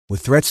With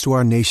threats to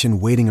our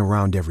nation waiting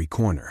around every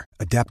corner,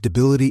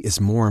 adaptability is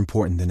more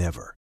important than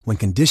ever. When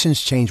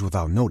conditions change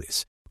without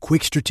notice,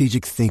 quick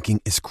strategic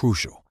thinking is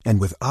crucial.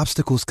 And with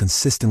obstacles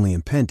consistently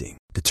impending,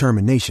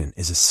 determination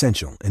is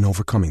essential in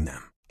overcoming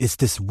them. It's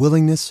this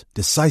willingness,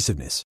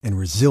 decisiveness, and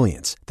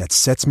resilience that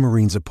sets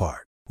Marines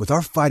apart. With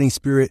our fighting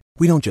spirit,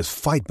 we don't just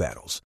fight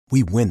battles,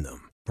 we win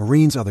them.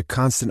 Marines are the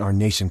constant our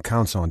nation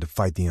counts on to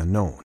fight the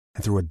unknown.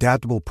 And through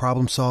adaptable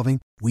problem solving,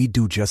 we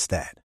do just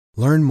that.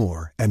 Learn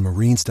more at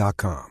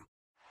marines.com.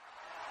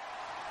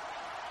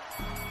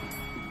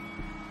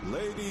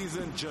 Ladies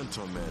and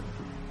gentlemen,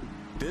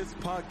 this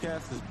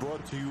podcast is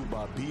brought to you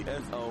by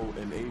BSO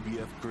and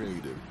ABF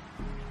Creative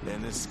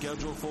and is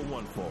scheduled for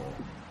one fall.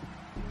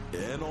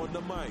 And on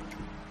the mic,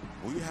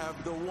 we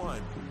have the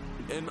one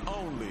and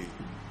only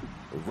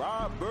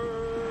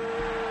Robert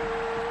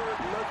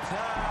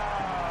Littal.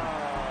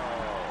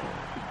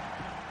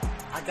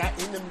 I got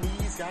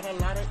enemies, got a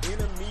lot of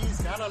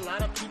enemies, got a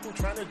lot of people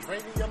trying to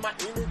drain me of my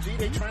energy.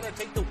 They trying to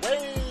take the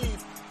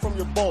wave from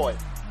your boy.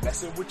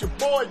 Messing with your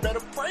boy, better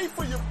pray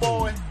for your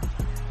boy.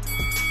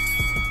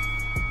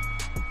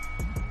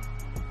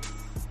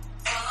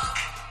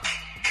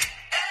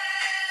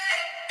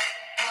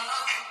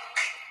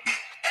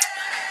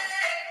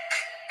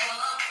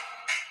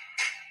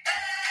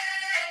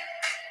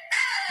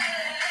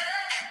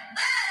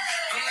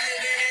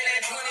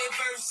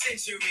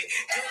 Century,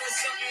 doing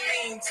something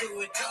mean to it,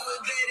 do it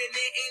better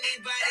than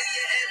anybody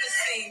you ever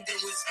seen. Do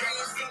it,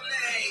 scream from the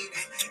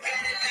haters,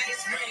 got a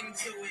nice ring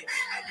to it.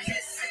 I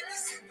guess it's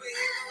super,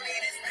 don't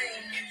need this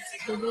thing music.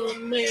 The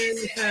men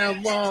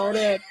have all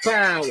that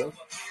power. The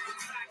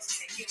clock's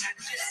ticking, I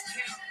just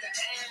count the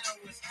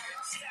hours.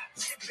 Stop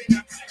tripping,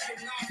 I'm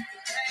tripping off the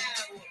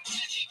power. The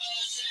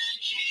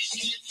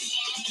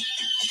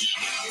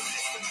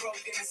system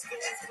broken, the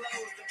school's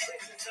closed, the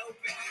prison's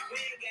open. We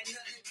ain't got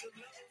nothing to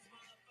lose.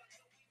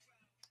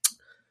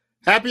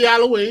 Happy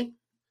Halloween.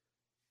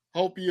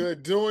 Hope you're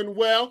doing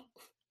well.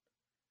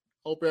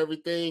 Hope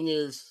everything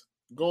is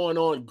going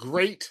on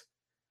great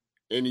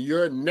in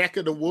your neck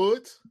of the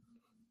woods.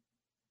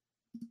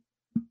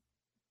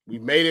 We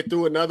made it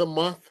through another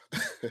month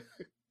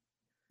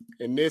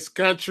in this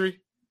country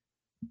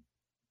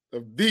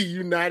of the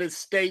United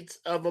States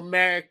of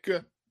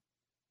America.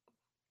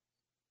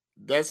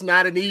 That's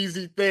not an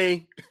easy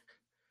thing.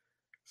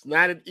 It's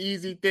not an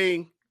easy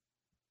thing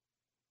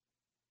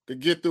to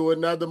get through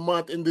another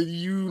month in the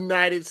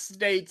United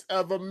States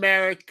of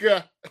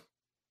America.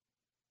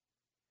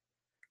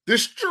 The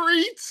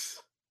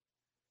streets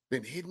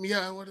been hitting me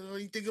up. What do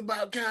you think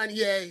about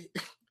Kanye?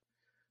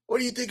 What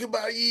do you think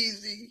about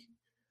Yeezy?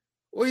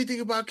 What do you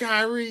think about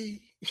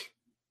Kyrie?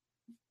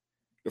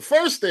 The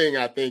first thing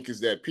I think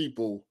is that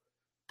people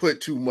put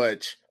too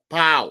much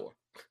power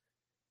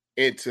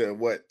into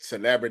what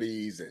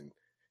celebrities and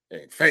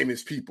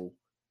famous people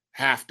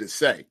have to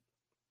say.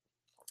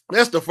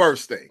 That's the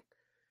first thing.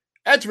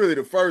 That's really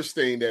the first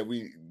thing that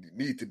we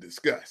need to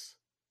discuss,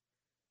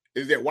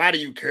 is that why do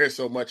you care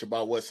so much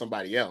about what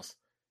somebody else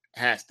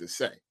has to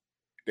say?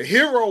 The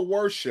hero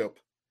worship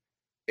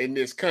in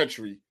this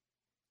country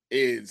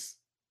is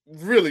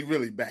really,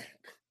 really bad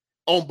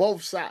on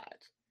both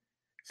sides.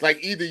 It's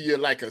like either you're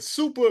like a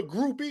super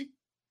groupie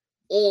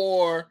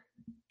or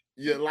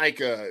you're like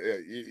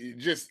you're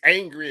just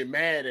angry and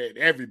mad at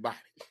everybody.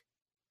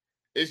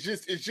 It's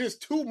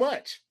just too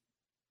much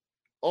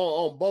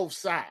on both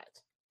sides.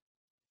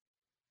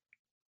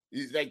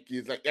 He's like,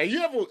 have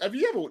you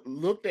ever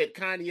looked at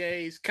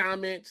Kanye's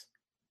comments?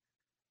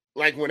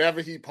 Like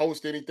whenever he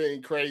posts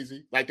anything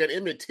crazy, like that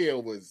Emmett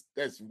Till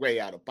that's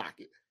way out of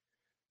pocket.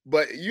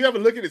 But you ever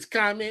look at his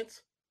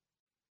comments?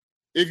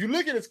 If you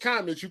look at his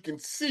comments, you can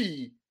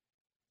see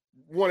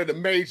one of the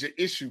major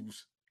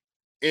issues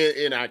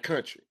in our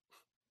country.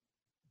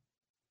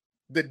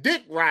 The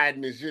dick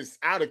riding is just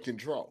out of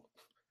control.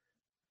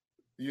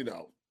 You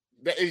know,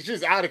 it's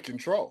just out of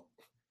control.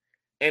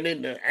 And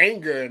then the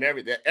anger and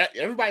everything,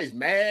 everybody's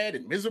mad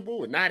and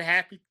miserable and not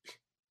happy.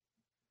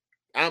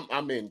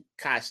 I'm in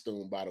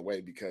costume, by the way,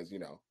 because, you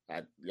know,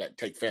 I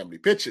take family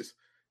pictures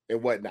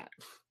and whatnot.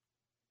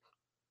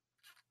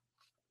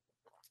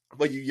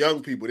 But you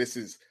young people, this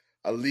is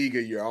a league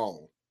of your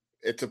own.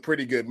 It's a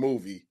pretty good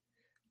movie.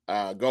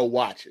 Go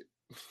watch it.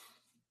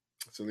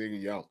 It's a league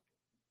of your own.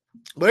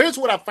 But here's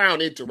what I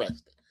found interesting.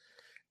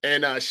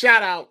 And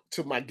shout out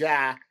to my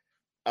guy,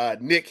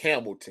 Nick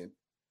Hamilton.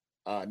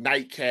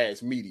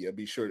 Nightcast Media.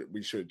 Be sure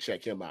to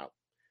check him out.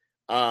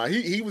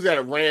 He was at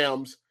a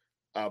Rams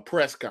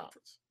press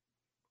conference,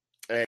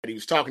 and he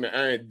was talking to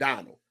Aaron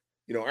Donald.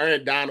 You know,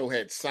 Aaron Donald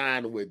had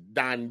signed with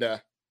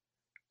Donda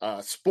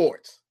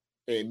Sports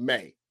in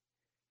May,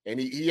 and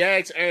he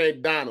asked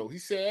Aaron Donald. He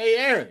said, "Hey,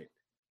 Aaron,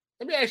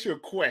 let me ask you a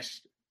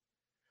question.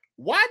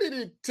 Why did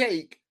it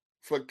take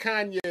for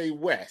Kanye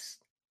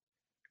West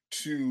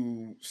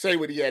to say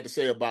what he had to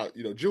say about,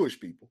 you know, Jewish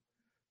people,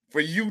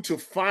 for you to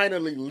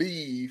finally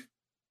leave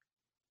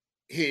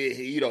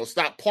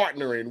stop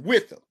partnering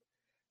with him,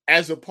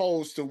 as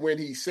opposed to when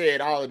he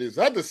said all of this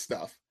other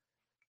stuff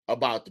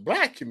about the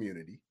black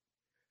community,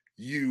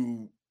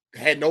 you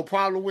had no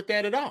problem with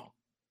that at all.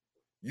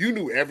 You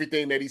knew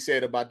everything that he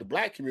said about the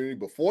black community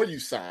before you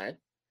signed.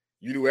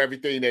 You knew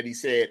everything that he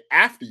said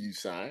after you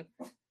signed.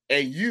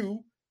 And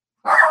you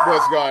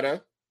was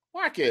gonna,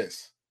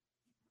 Marcus.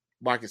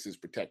 Marcus is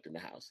protecting the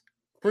house.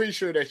 Pretty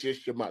sure that's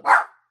just your mother.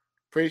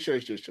 Pretty sure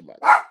it's just your mother.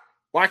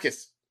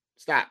 Marcus,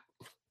 stop.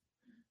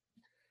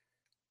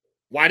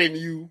 Why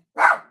didn't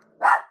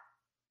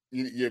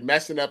you're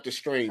messing up the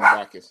stream,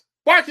 Marcus.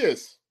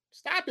 Marcus,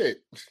 stop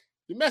it.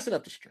 You're messing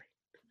up the stream.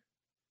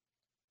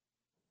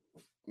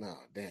 No,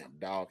 damn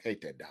dog.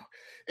 Hate that dog.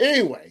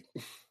 Anyway,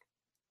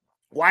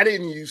 why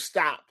didn't you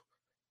stop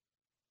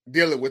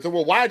dealing with him?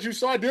 Well, why did you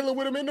start dealing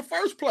with him in the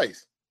first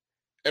place?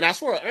 And I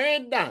swear,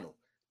 Aaron Donald,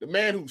 the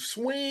man who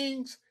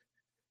swings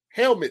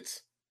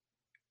helmets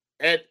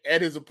at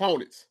his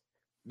opponents,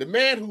 the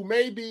man who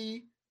may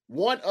be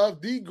one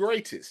of the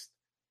greatest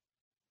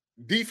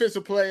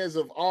defensive players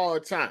of all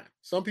time.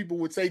 Some people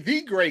would say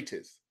the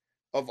greatest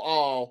of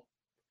all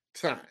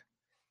time.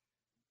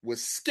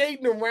 Was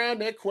skating around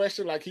that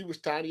question like he was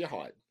Tanya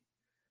Harding.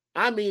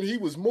 I mean, he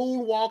was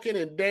moonwalking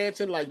and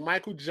dancing like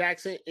Michael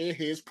Jackson in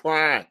his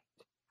prime.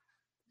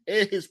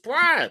 In his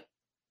prime.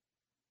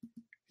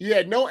 He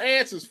had no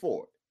answers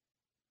for it.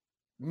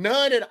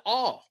 None at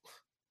all.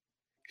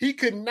 He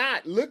could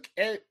not look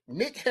at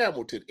Nick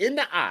Hamilton in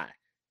the eye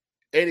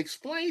and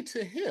explain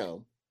to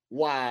him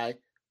why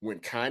when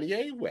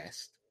Kanye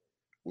West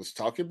was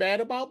talking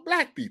bad about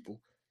black people,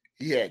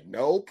 he had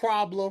no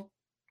problem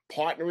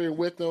partnering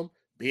with them,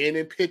 being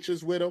in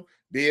pictures with them,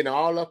 being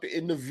all up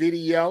in the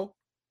video.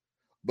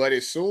 But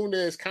as soon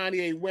as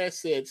Kanye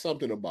West said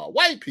something about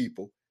white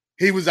people,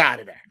 he was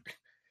out of there.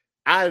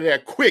 Out of there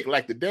quick,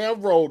 like the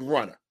damn road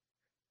runner.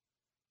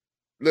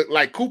 Looked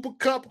like Cooper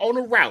Kupp on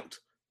a route.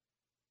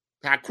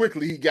 How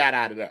quickly he got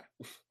out of there.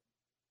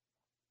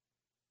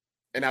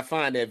 And I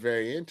find that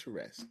very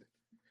interesting.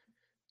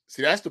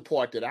 See, that's the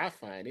part that I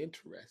find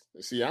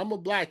interesting. See, I'm a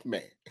black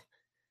man.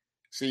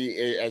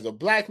 See, as a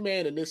black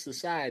man in this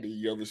society,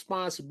 your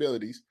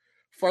responsibilities,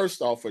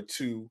 first off, are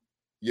to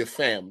your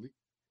family,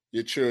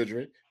 your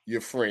children, your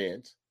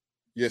friends,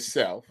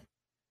 yourself,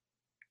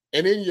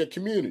 and in your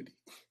community.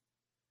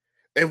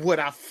 And what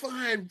I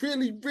find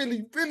really,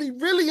 really, really,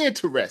 really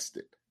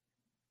interesting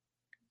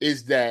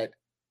is that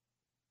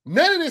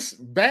none of this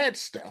bad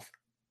stuff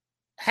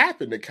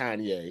happened to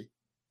Kanye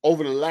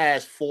over the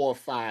last 4 or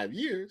 5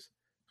 years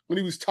when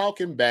he was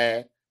talking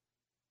bad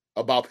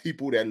about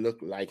people that look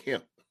like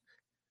him.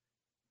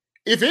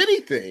 If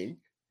anything,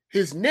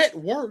 his net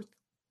worth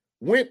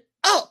went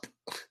up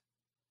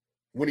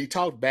when he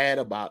talked bad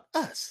about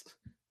us.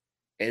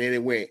 And then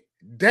it went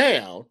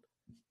down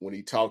when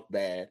he talked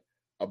bad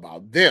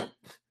about them.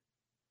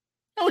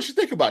 I want you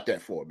to think about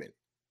that for a minute.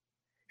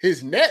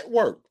 His net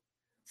worth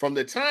from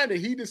the time that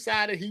he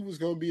decided he was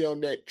going to be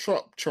on that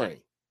Trump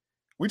train,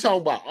 we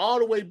talking about all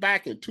the way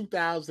back in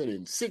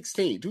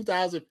 2016,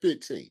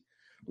 2015,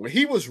 when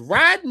he was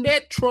riding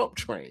that Trump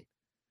train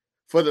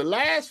for the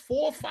last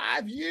 4 or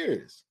 5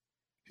 years,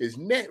 his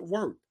net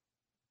worth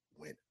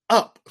went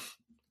up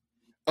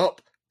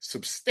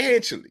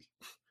substantially.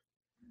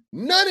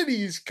 None of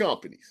these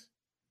companies,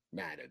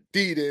 not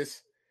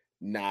Adidas,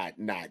 not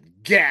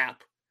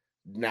Gap,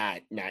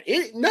 not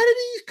any, none of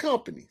these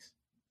companies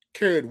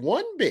cared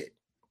one bit.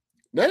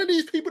 None of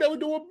these people that were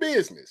doing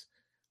business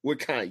with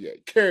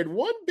Kanye cared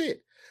one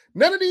bit.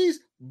 None of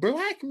these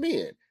black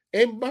men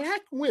and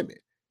black women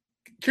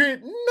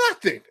cared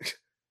nothing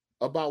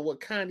about what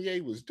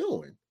Kanye was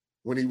doing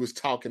when he was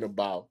talking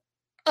about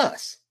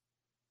us.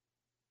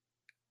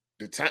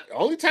 The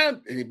only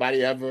time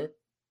anybody ever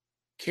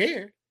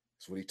cared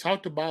is when he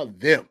talked about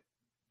them.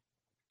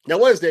 Now,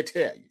 what does that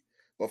tell you?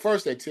 Well,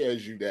 first, that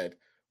tells you that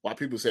why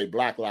people say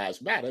Black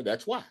Lives Matter,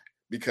 that's why.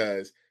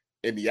 Because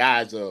in the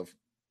eyes of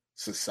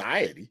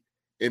society,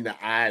 in the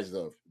eyes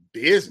of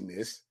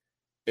business,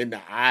 in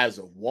the eyes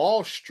of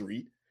Wall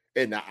Street,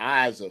 in the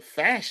eyes of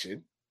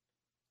fashion,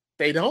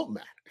 they don't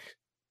matter.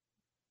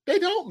 They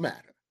don't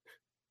matter.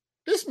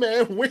 This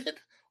man went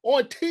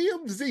on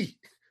TMZ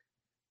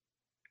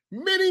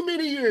many,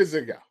 many years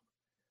ago,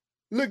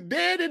 looked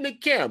dead in the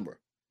camera,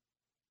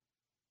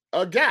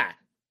 a guy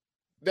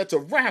that's a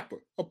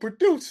rapper, a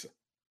producer,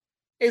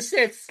 and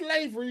said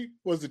slavery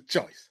was a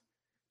choice,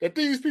 that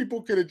these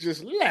people could have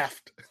just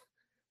left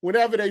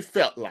whenever they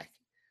felt like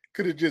it,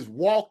 could have just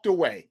walked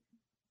away.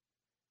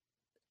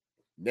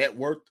 Net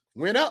worth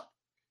went up.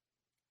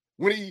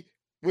 When he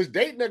was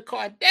dating a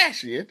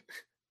Kardashian,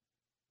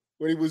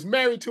 when he was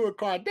married to a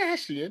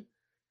Kardashian,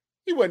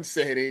 he wasn't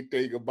saying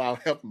anything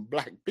about helping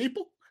black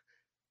people.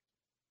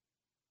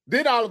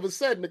 Then all of a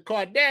sudden, the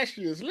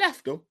Kardashians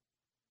left him.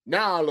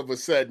 Now all of a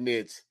sudden,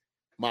 it's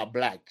my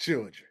black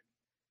children.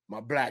 My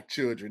black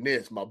children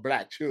this, my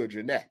black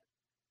children that.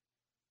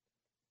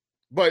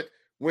 But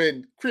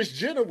when Kris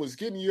Jenner was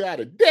getting you out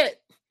of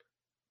debt,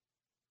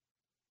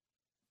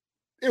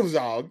 it was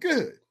all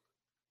good.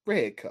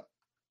 Red cup.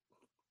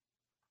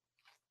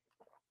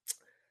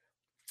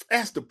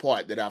 That's the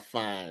part that I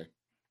find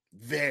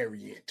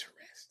very interesting.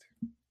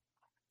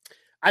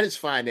 I just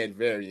find that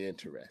very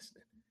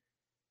interesting.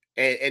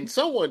 And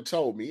someone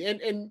told me,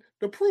 and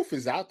the proof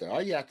is out there.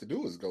 All you have to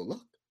do is go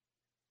look.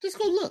 Just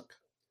go look.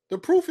 The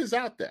proof is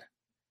out there.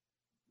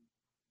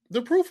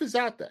 The proof is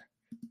out there.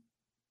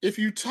 If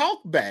you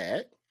talk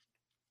bad,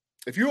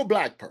 if you're a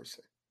black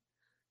person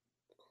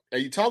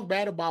and you talk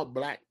bad about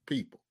black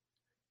people,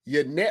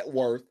 your net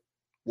worth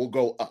will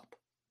go up.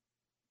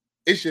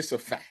 It's just a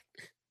fact.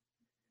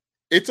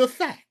 It's a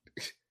fact.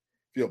 If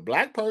you're a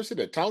black person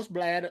that talks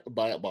bad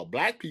about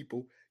black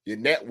people, your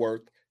net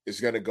worth is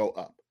going to go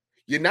up.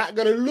 You're not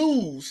going to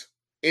lose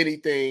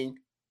anything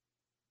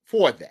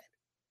for that.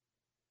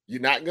 You're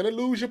not going to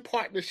lose your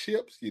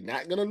partnerships. You're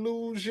not going to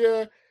lose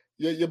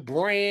your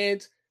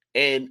brands.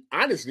 And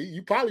honestly,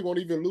 you probably won't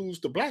even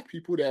lose the black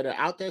people that are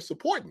out there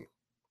supporting you.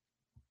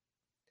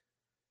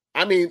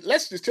 I mean,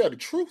 let's just tell the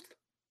truth.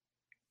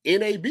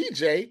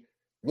 NABJ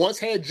once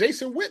had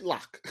Jason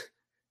Whitlock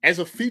as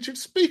a featured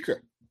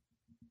speaker.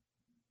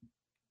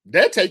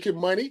 They're taking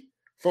money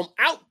from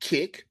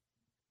Outkick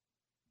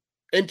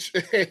and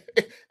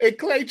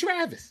Clay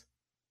Travis.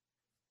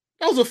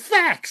 Those are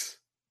facts.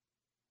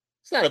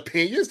 It's not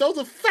opinions. Those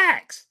are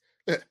facts.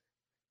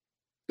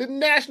 The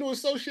National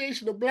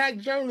Association of Black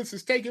Journalists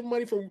is taking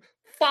money from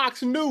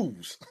Fox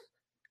News.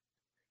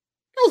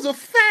 Those are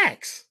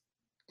facts.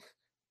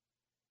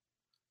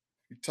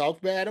 You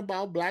talk bad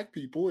about black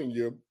people and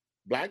you're a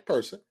black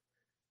person,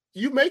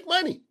 you make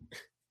money.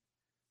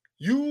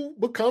 You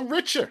become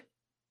richer.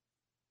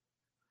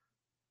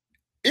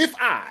 If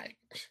I,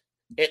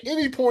 at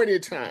any point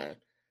in time,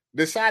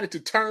 decided to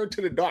turn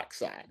to the dark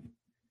side,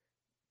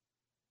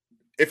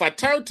 if I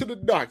turn to the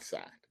dark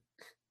side,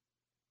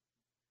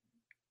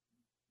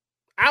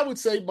 I would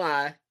say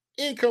my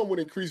income would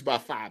increase by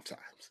 5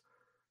 times.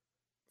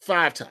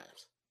 5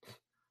 times.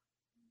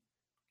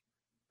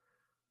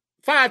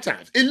 5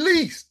 times, at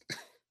least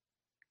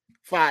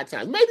 5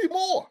 times, maybe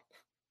more,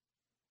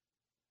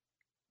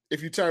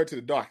 if you turn to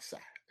the dark side.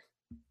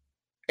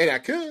 And I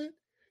could.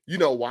 You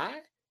know why?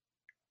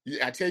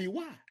 I tell you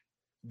why.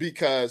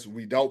 Because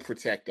we don't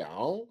protect our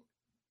own.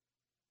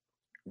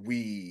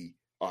 We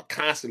are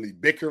constantly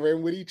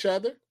bickering with each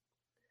other.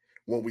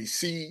 When we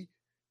see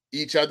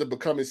each other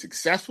becoming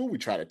successful, we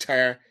try to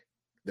tear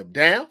them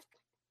down.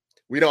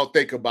 We don't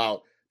think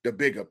about the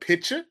bigger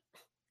picture.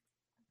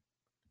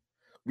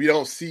 We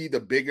don't see the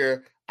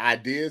bigger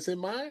ideas in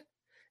mind.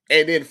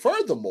 And then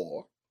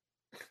furthermore,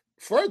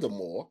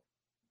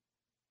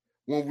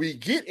 when we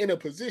get in a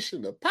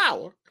position of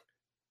power,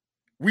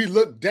 we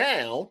look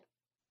down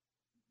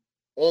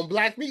on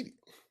black media.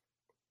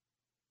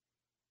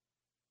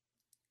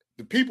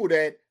 The people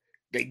that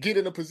they get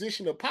in a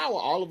position of power,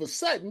 all of a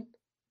sudden,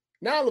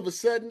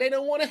 they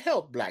don't want to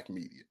help black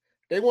media.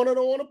 They don't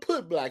want to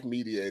put black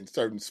media in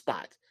certain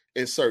spots,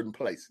 in certain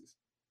places.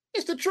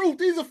 It's the truth.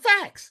 These are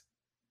facts.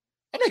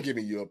 I'm not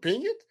giving you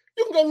opinions.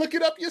 You can go look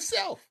it up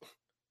yourself.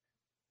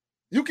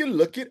 You can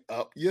look it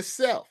up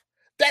yourself.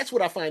 That's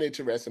what I find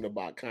interesting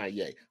about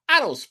Kanye. I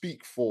don't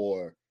speak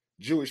for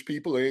Jewish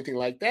people or anything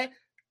like that.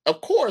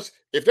 Of course,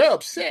 if they're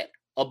upset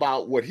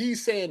about what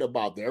he's saying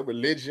about their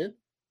religion,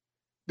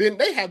 then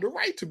they have the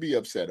right to be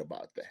upset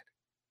about that.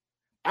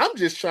 I'm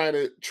just trying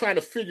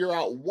to figure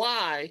out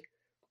why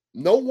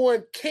no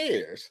one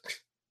cares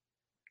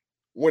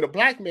when a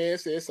black man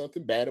says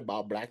something bad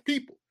about black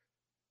people.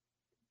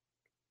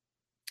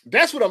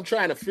 That's what I'm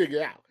trying to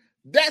figure out.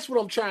 That's what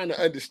I'm trying to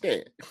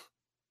understand.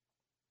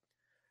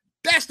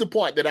 That's the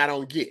part that I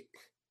don't get.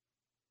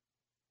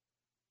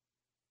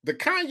 The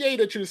Kanye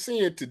that you're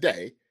seeing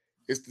today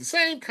is the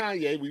same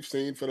Kanye we've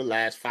seen for the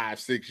last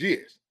 5-6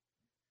 years.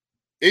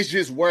 It's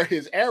just where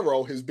his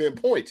arrow has been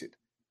pointed.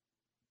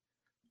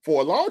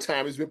 For a long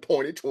time, it's been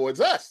pointed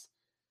towards us.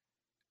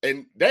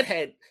 And that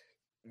had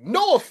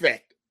no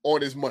effect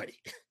on his money.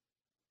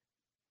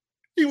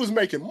 He was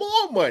making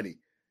more money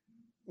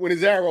when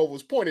his arrow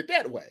was pointed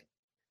that way.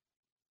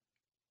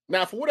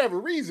 Now, for whatever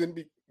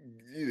reason,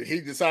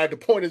 he decided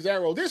to point his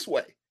arrow this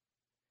way.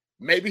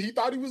 Maybe he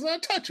thought he was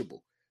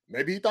untouchable.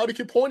 Maybe he thought he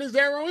could point his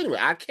arrow anyway.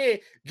 I can't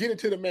get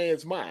into the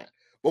man's mind.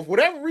 But for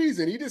whatever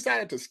reason, he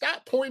decided to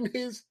stop pointing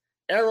his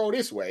arrow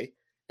this way,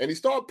 and he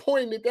started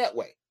pointing it that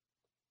way.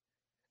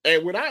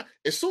 And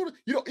as soon as,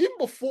 even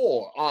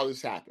before all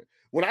this happened,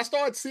 when I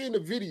started seeing the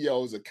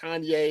videos of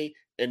Kanye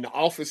in the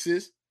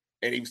offices,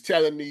 and he was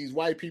telling these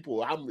white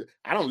people, I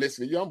don't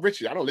listen to you, I'm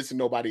Richard. I don't listen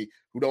to nobody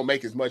who don't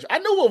make as much. I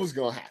knew what was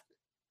going to happen.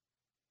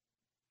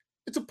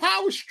 It's a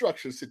power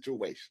structure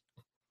situation.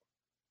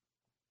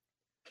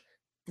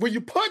 When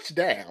you punch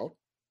down,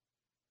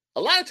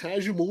 a lot of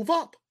times you move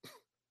up.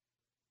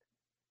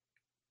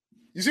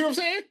 You see what I'm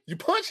saying? You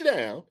punch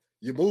down,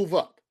 you move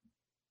up.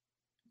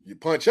 You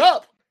punch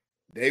up,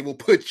 they will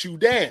put you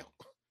down.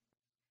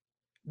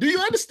 Do you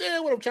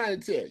understand what I'm trying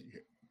to tell you?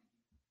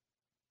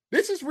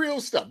 This is real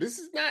stuff. This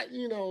is not,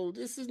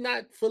 this is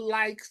not for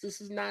likes.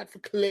 This is not for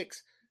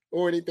clicks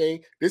or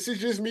anything. This is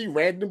just me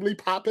randomly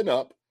popping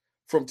up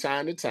from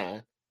time to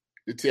time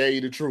to tell you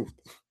the truth.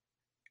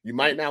 You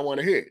might not want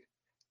to hear it.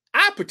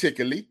 I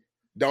particularly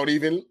don't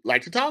even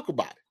like to talk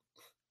about it.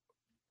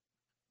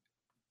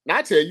 And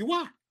I tell you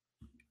why.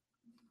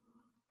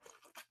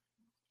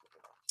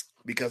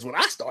 Because when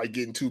I started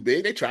getting too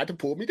big, they tried to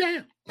pull me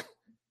down.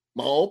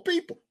 My own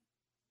people.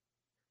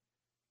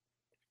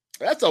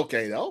 That's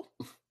okay, though.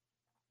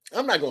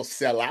 I'm not going to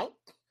sell out.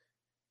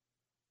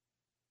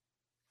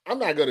 I'm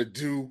not going to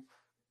do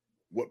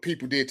what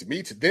people did to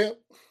me to them.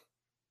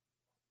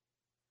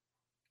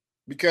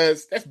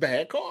 Because that's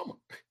bad karma.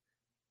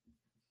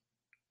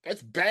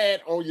 That's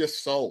bad on your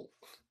soul.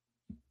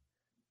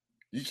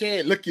 You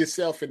can't look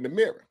yourself in the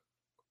mirror.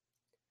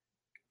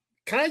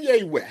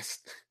 Kanye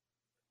West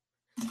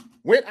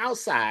went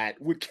outside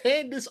with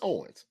Candace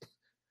Owens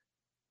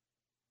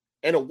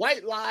and a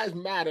White Lives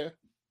Matter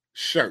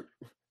shirt.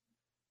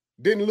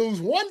 Didn't lose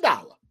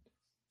 $1.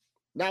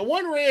 Not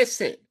 1 red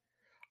cent.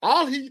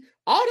 All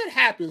that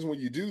happens when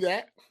you do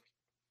that,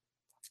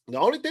 the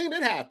only thing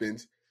that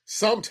happens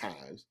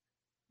sometimes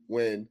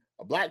when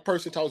a black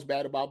person talks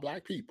bad about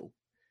black people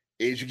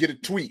is you get a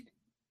tweet.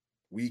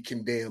 We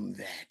condemn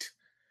that.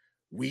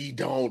 We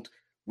don't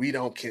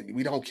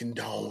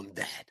condone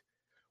that.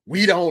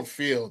 We don't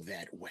feel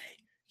that way.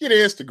 Get an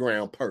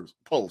Instagram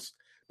post.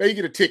 Maybe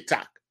get a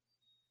TikTok.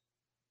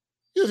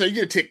 You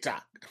get a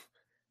TikTok.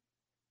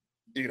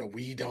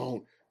 We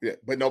don't. Yeah,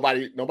 but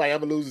nobody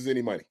ever loses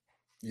any money.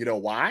 You know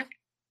why?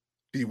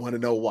 Do you want to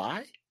know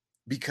why?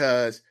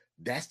 Because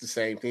that's the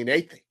same thing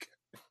they think.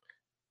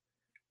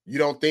 You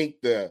don't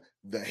think the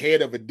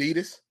head of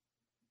Adidas,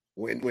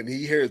 when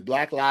he hears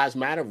Black Lives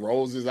Matter,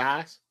 rolls his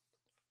eyes?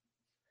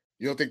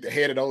 You don't think the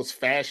head of those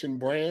fashion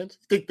brands?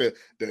 You think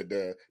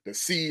the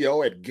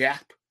CEO at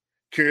Gap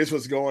cares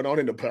what's going on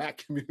in the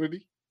black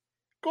community?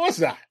 Of course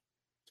not.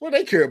 That's what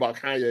they care about.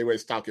 Kanye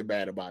West talking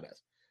bad about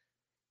us.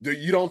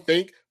 You don't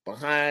think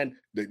behind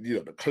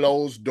the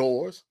closed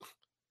doors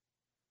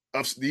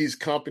of these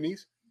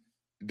companies,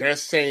 they're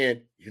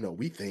saying,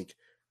 we think,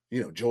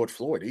 George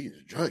Floyd, he's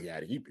a drug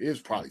addict. He is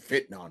probably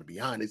fentanyl, to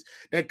be honest.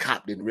 That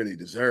cop didn't really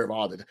deserve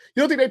all that. You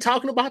don't think they're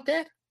talking about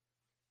that?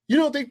 You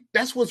don't think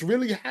that's what's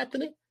really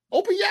happening?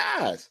 Open your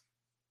eyes.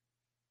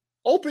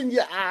 Open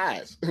your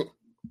eyes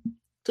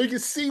so you can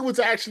see what's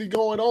actually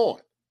going on.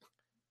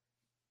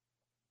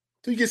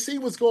 So you can see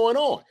what's going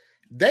on.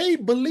 They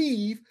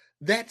believe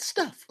that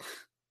stuff.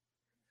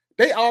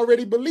 They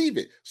already believe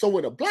it. So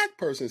when a black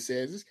person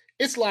says this,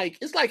 it's like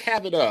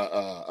having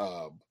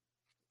a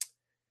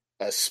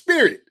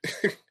spirit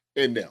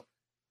in them.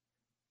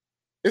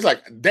 It's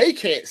like they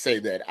can't say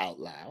that out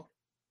loud,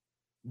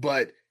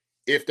 but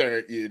if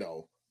their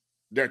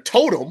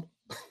totem,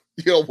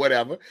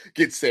 whatever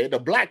gets said, the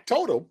black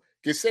totem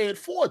gets said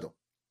for them.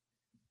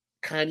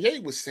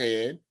 Kanye was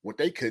saying what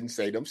they couldn't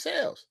say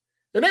themselves,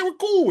 and they were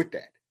cool with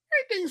that.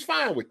 Everything's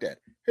fine with that.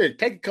 Here,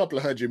 take a couple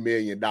of $100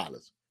 million.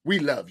 We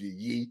love you,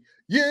 Ye.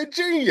 You're a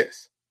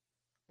genius.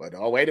 But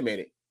wait a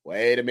minute.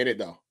 Wait a minute,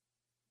 though.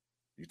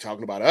 You're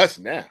talking about us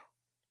now.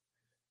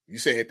 You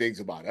saying things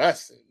about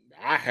us and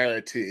our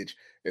heritage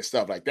and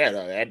stuff like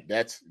that.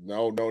 That's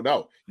no.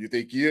 You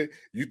think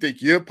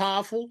you're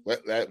powerful?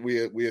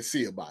 We'll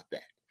see about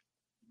that.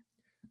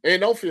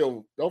 And don't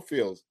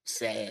feel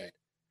sad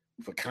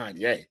for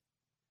Kanye.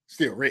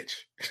 Still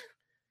rich.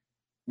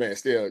 Man,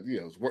 still,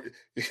 you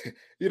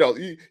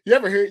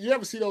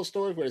ever see those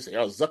stories where they say,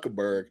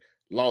 Zuckerberg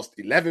lost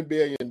 $11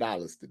 billion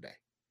today?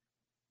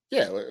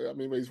 Yeah, I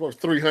mean, he's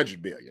worth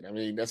 $300 billion. I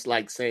mean, that's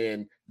like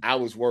saying I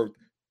was worth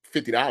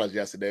 $50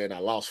 yesterday and I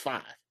lost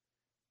 $5.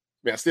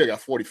 I still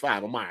got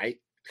 45. I'm all right.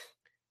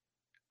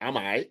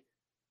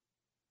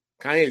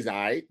 Kanye's all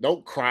right.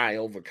 Don't cry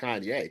over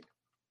Kanye.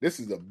 This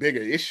is a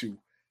bigger issue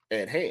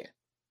at hand.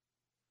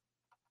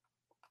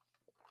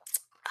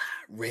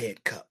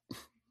 Red cup.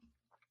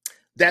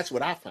 That's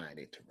what I find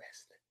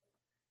interesting.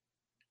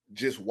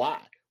 Just why?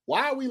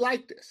 Why are we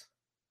like this?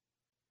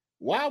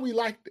 Why are we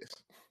like this?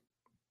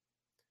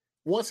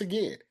 Once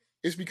again,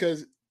 it's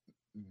because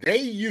they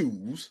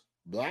use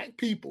black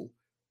people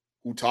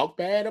who talk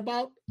bad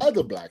about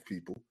other black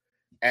people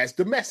as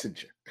the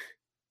messenger.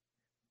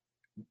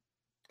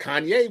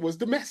 Kanye was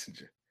the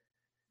messenger.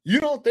 You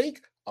don't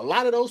think a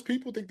lot of those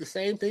people think the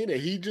same thing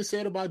that he just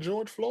said about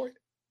George Floyd?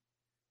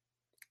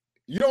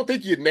 You don't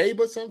think your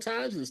neighbor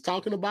sometimes is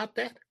talking about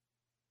that?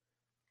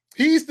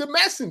 He's the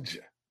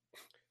messenger.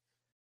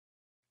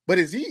 But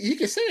he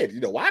can say it. You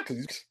know why?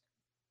 Because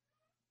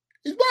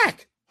he's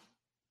black.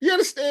 You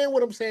understand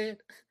what I'm saying?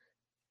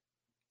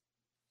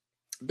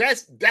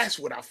 That's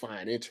what I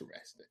find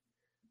interesting.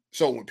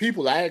 So when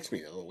people ask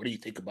me, what do you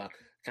think about?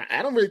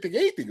 I don't really think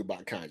anything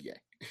about Kanye.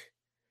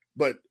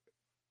 But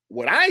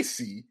what I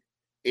see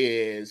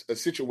is a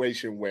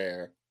situation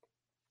where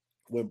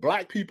when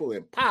black people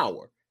in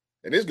power,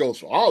 and this goes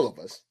for all of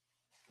us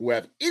who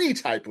have any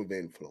type of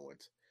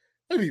influence,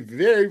 let's be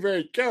very,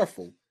 very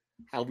careful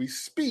how we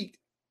speak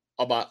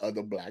about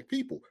other black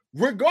people,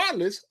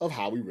 regardless of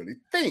how we really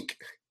think.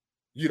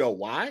 You know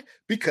why?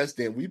 Because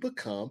then we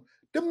become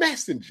the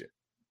messenger.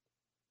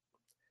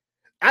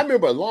 I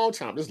remember a long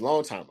time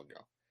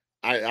ago.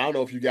 I don't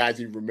know if you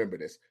guys even remember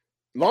this.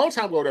 Long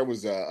time ago, there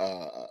was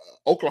a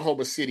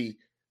Oklahoma City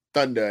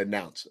Thunder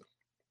announcer.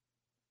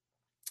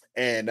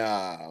 And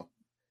I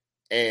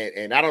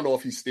don't know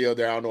if he's still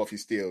there. I don't know if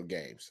he's still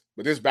games.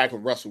 But this is back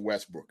with Russell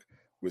Westbrook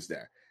was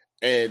there.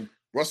 And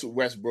Russell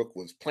Westbrook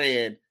was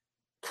playing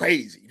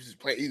crazy. He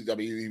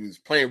was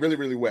playing really,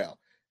 really well.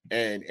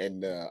 And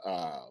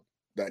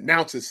the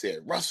announcer said,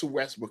 Russell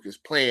Westbrook is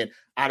playing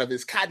out of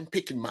his cotton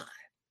picking mind.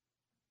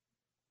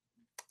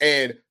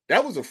 And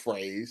that was a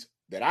phrase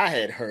that I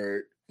had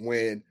heard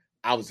when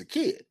I was a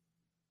kid.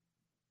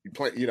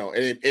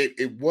 And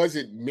it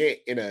wasn't meant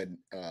in a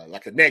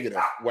like a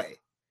negative way.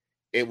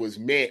 It was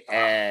meant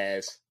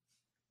as,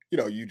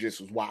 you just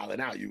was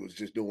wilding out. You was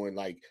just doing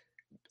like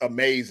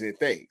amazing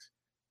things.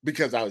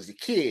 Because I was a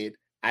kid,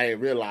 I didn't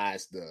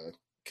realize the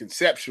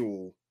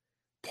conceptual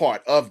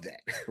part of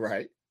that,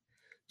 right?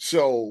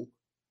 So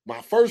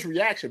my first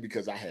reaction,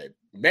 because I had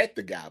met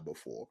the guy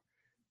before,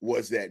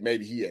 was that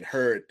maybe he had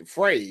heard the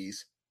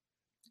phrase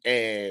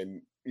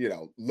and,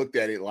 looked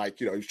at it like,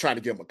 he was trying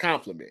to give him a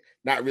compliment,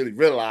 not really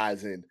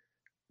realizing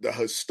the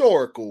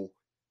historical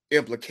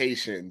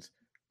implications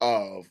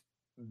of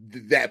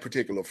that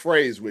particular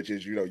phrase, which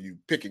is, you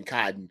picking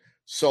cotton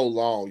so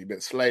long, you've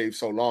been slave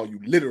so long, you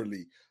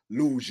literally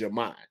lose your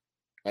mind.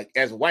 Like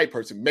as a white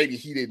person, maybe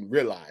he didn't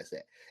realize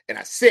that. And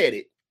I said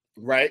it,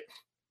 right?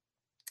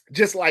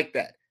 Just like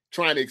that,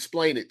 trying to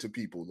explain it to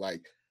people.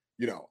 Like,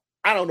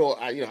 I don't know.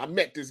 I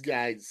met this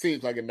guy.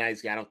 Seems like a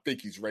nice guy. I don't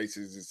think he's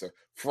racist. It's a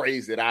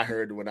phrase that I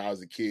heard when I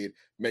was a kid.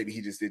 Maybe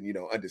he just didn't,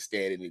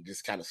 understand it. And it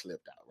just kind of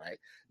slipped out, right?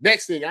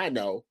 Next thing I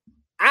know,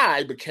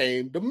 I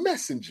became the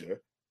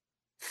messenger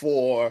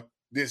for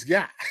this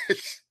guy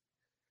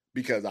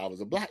because I was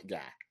a black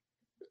guy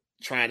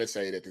trying to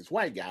say that this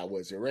white guy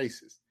wasn't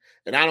racist.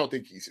 And I don't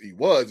think he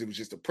was. It was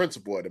just the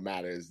principle of the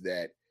matter is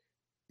that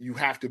you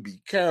have to be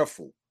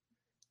careful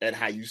at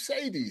how you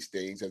say these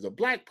things as a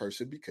black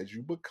person because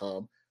you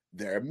become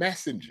their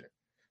messenger.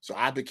 So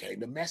I became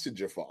the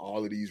messenger for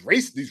all of these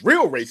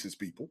real racist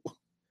people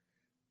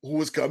who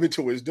was coming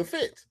to his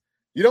defense.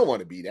 You don't want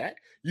to be that.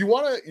 You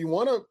want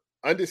to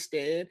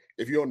understand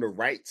if you're on the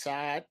right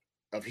side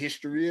of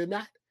history or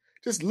not.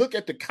 Just look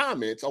at the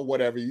comments on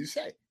whatever you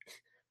say.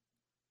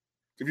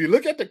 If you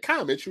look at the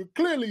comments, you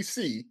clearly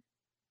see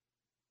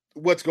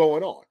what's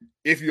going on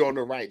if you're on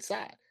the right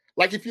side.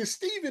 Like if you're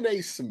Stephen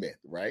A. Smith,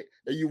 right,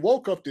 and you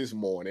woke up this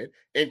morning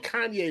and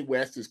Kanye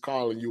West is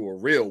calling you a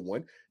real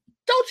one,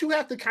 don't you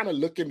have to kind of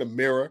look in the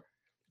mirror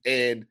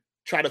and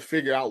try to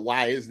figure out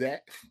why is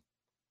that?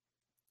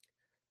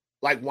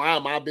 Like, why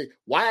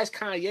is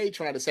Kanye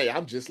trying to say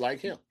I'm just like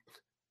him?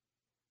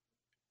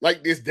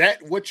 Like, is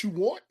that what you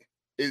want?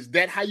 Is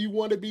that how you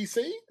want to be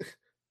seen?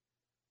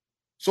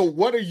 So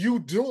what are you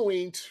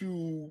doing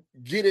to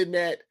get in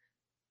that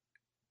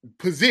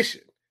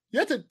position? You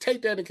have to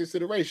take that into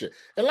consideration.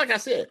 And like I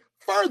said,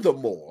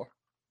 furthermore,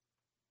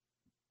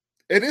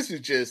 and this is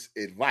just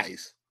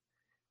advice,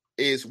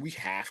 is we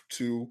have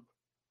to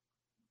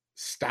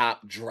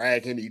stop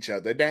dragging each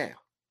other down.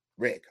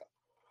 Red Cup.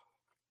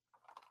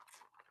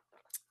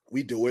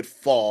 We do it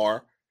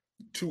far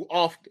too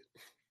often.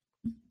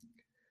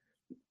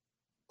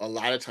 A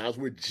lot of times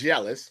we're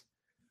jealous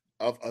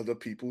of other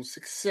people's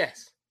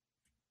success.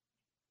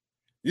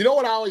 You know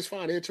what I always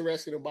find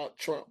interesting about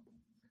Trump?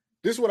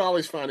 This is what I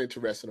always find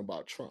interesting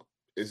about Trump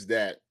is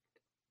that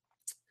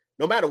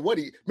no matter what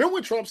remember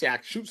when Trump said I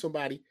could shoot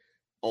somebody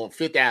on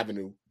Fifth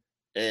Avenue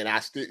and I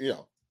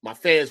still, my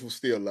fans will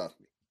still love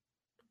me.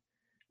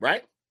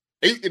 Right?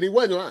 And he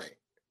wasn't lying.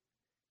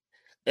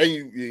 And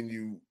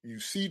you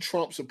see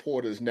Trump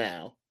supporters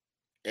now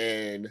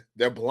and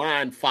they're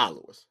blind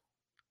followers.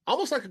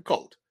 Almost like a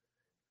cult.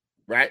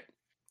 Right?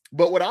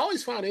 But what I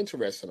always find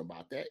interesting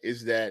about that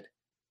is that,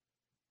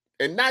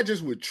 and not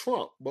just with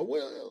Trump, but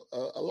with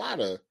a lot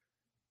of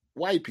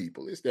white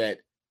people, is that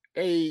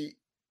they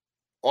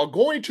are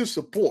going to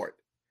support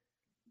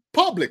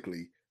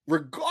publicly,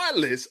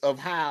 regardless of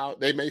how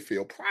they may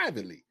feel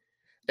privately.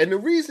 And the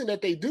reason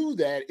that they do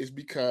that is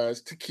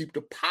because to keep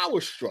the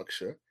power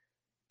structure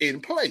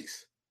in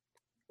place,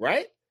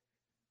 right?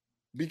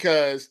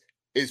 Because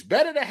it's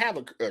better to have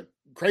a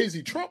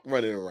crazy Trump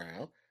running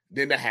around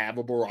than to have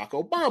a Barack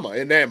Obama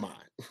in their mind.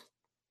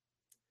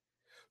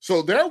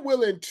 So they're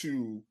willing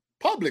to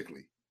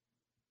publicly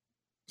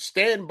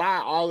stand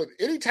by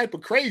any type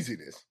of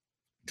craziness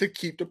to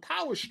keep the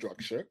power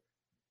structure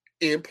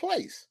in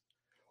place.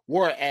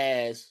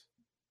 Whereas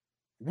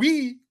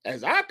we,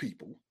 as our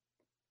people,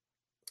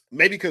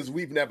 maybe because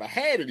we've never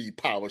had any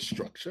power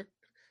structure,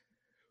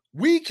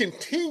 we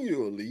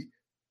continually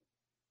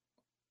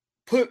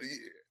put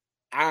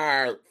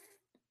our,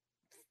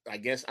 I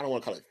guess, I don't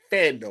want to call it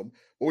fandom,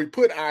 but we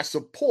put our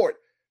support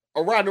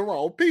around the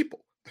wrong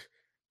people.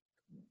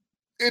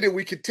 And then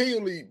we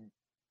continually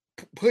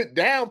put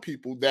down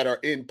people that are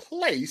in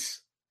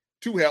place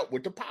to help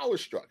with the power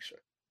structure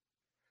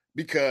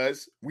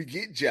because we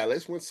get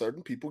jealous when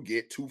certain people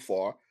get too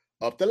far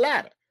up the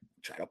ladder,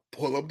 try to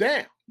pull them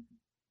down.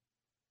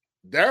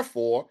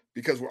 Therefore,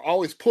 because we're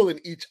always pulling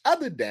each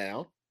other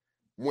down,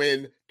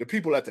 when the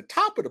people at the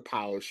top of the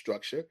power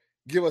structure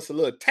give us a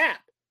little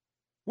tap,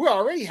 we're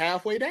already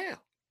halfway down.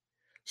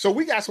 So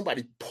we got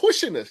somebody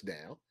pushing us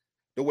down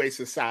the way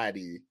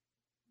society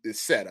is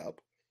set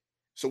up.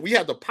 So we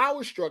have the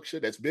power structure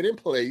that's been in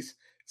place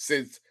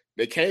since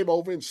They came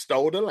over and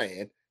stole the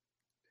land.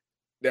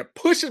 They're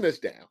pushing us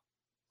down.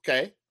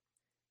 Okay.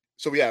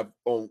 So we have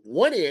on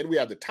one end, we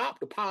have the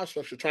top, the power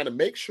structure, trying to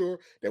make sure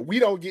that we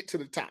don't get to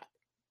the top.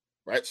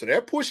 Right. So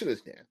they're pushing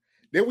us down.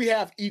 Then we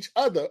have each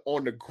other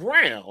on the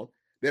ground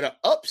that are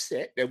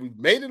upset that we've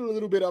made it a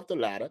little bit up the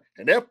ladder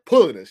and they're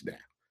pulling us down.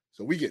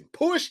 So we get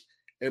pushed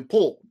and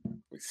pulled.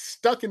 We're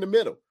stuck in the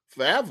middle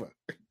forever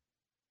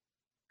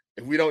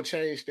if we don't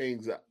change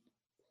things up.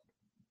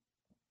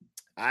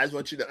 I just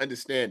want you to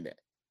understand that.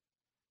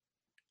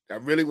 I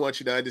really want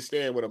you to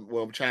understand what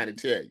I'm trying to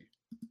tell you.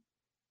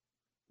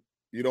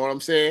 You know what I'm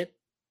saying?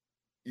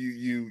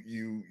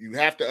 You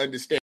have to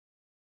understand.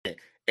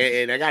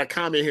 And I got a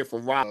comment here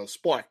from Rob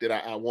Spark that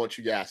I want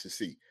you guys to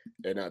see.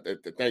 And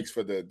thanks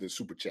for the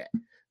super chat.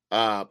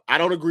 I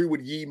don't agree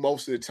with Yee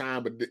most of the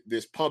time, but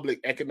this public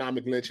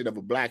economic lynching of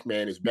a black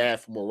man is bad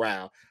for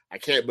morale. I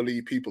can't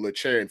believe people are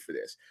cheering for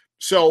this.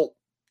 So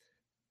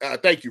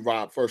thank you,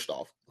 Rob, first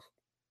off.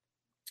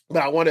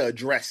 But I want to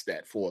address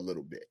that for a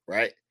little bit,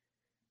 right?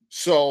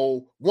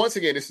 So once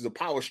again, this is a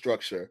power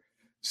structure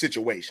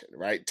situation,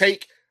 right?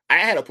 I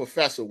had a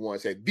professor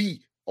once at the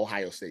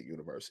Ohio State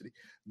University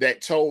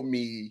that told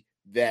me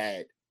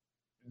that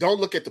don't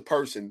look at the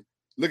person,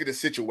 look at the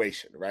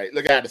situation, right?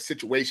 Look at how the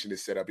situation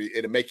is set up.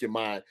 It'll make your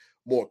mind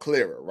more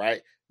clearer,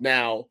 right?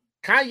 Now,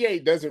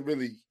 Kanye doesn't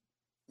really,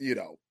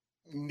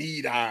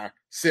 need our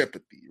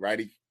sympathy, right?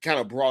 He kind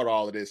of brought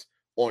all of this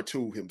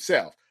onto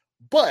himself.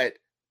 But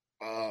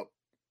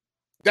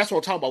that's what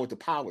I'm talking about with the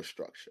power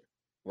structure,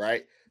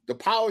 right? The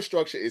power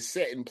structure is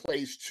set in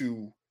place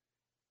to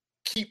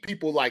keep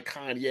people like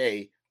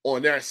Kanye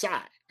on their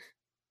side.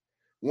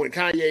 When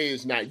Kanye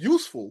is not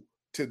useful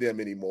to them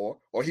anymore,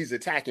 or he's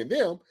attacking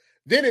them,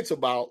 then it's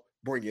about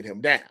bringing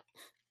him down.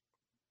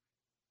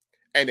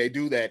 And they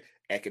do that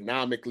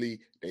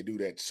economically. They do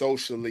that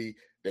socially.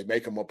 They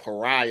make him a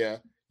pariah.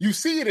 You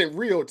see it in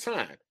real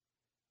time.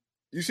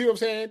 You see what I'm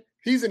saying?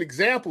 He's an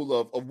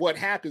example of what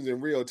happens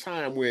in real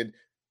time when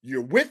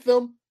you're with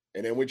them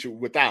and then when you're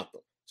without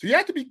them. So you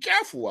have to be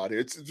careful out here.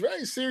 It's a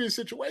very serious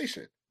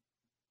situation.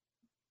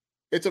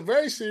 It's a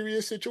very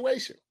serious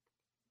situation.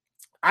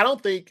 I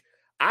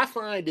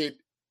find it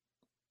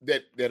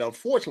that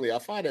unfortunately, I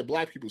find that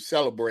black people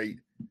celebrate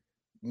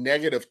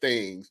negative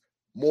things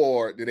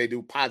more than they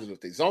do positive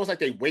things. It's almost like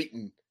they're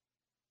waiting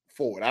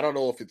for it. I don't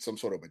know if it's some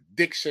sort of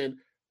addiction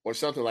or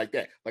something like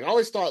that. Like I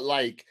always thought,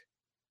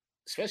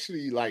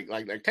 especially like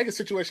take a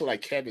situation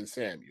like Kevin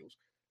Samuels.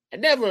 I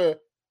never,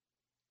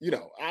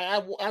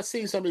 I've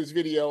seen some of his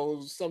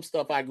videos, some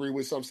stuff I agree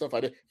with, some stuff I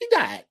did. He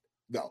died,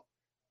 though.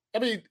 I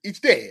mean, he's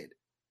dead.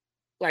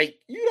 Like,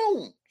 you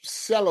don't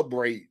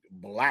celebrate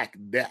Black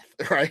death,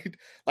 right?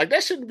 Like,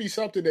 that shouldn't be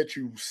something that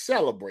you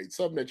celebrate,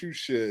 something that you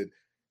should,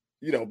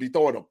 be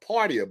throwing a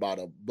party about.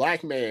 A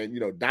Black man,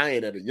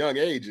 dying at a young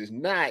age is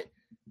not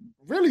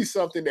really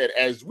something that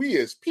as we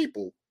as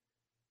people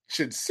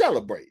should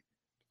celebrate.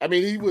 I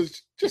mean, he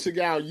was just a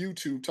guy on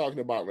YouTube talking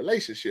about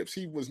relationships.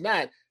 He was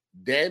not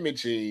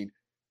damaging,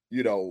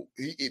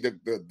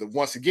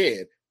 once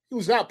again, he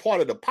was not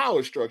part of the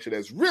power structure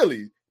that's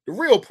really the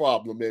real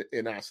problem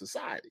in our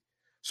society.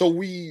 So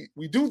we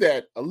do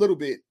that a little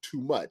bit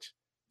too much,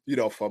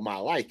 for my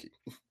liking,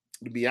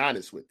 to be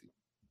honest with you.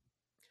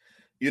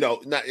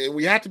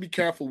 We have to be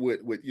careful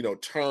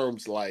with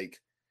terms like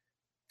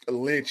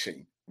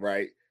lynching,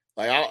 right?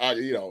 Like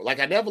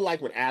I never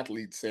like when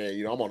athletes say,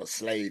 I'm on a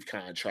slave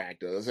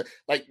contract.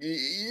 Like,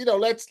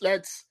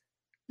 let's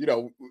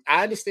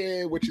I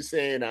understand what you're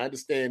saying. I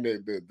understand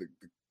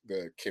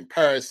the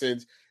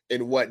comparisons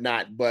and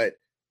whatnot, but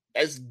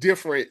it's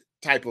different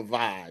type of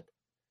vibe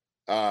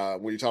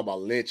when you talk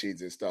about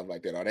lynchings and stuff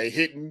like that. Are they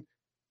hitting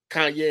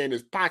Kanye in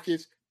his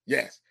pockets?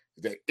 Yes.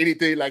 Is there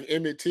anything like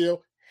Emmett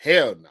Till?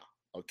 Hell no.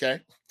 Okay.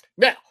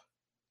 Now,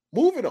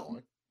 moving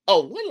on.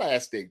 Oh, one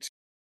last thing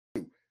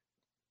too.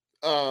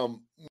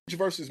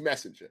 Versus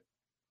Messenger,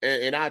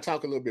 and I'll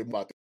talk a little bit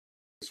about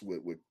this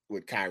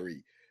with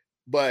Kyrie,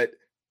 but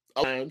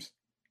sometimes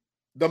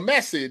the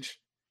message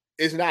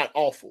is not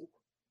awful.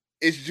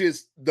 It's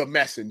just the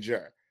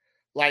messenger.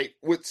 Like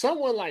with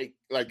someone like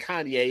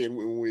Kanye, and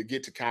we'll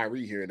get to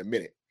Kyrie here in a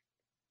minute.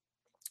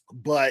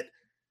 But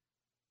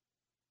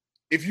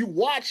if you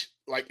watch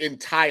like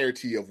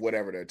entirety of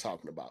whatever they're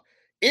talking about,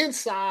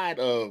 inside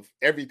of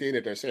everything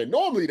that they're saying,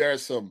 normally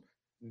there's some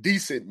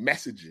decent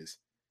messages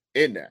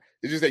in there.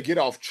 It's just they get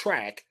off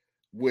track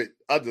with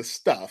other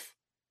stuff,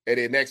 and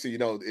then next thing you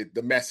know,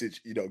 the message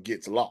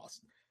gets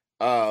lost.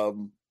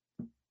 So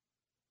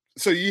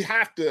you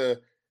have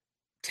to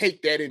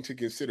take that into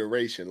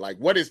consideration. Like,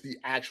 what is the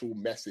actual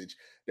message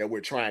that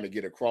we're trying to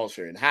get across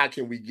here, and how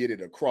can we get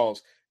it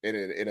across in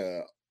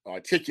a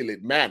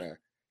articulate manner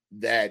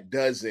that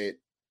doesn't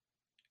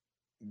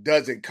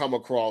come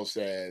across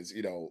as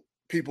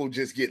people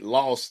just get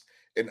lost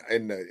in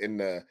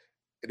the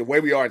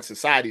way we are in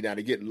society now.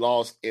 They get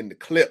lost in the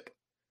clip.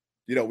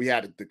 We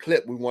had the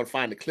clip. We want to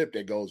find the clip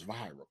that goes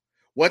viral.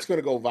 What's going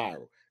to go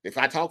viral? If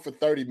I talk for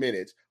 30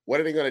 minutes,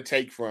 what are they going to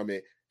take from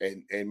it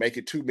and make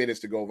it 2 minutes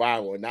to go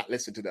viral and not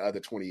listen to the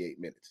other 28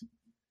 minutes?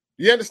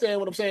 You understand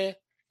what I'm saying?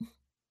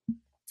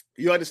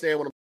 You understand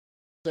what I'm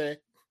saying?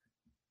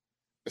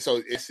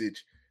 So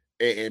message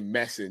and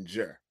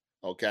messenger,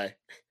 okay?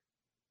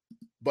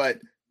 But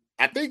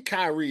I think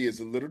Kyrie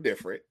is a little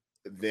different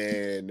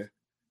than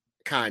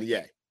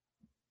Kanye.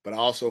 But I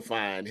also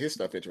find his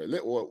stuff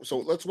interesting. So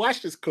let's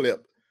watch this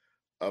clip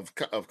of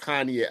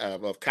Kanye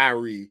of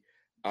Kyrie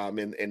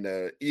in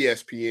the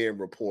ESPN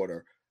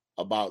reporter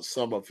about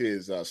some of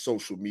his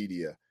social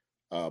media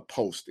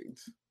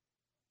postings.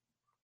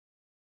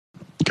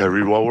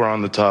 Kyrie, while we're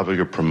on the topic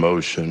of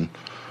promotion,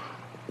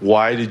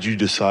 why did you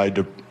decide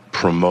to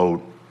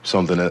promote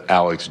something that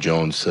Alex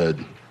Jones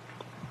said?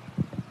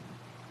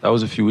 That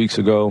was a few weeks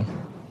ago.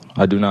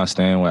 I do not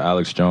stand with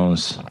Alex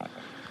Jones'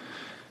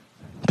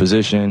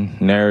 position,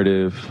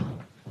 narrative,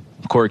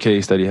 court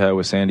case that he had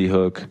with Sandy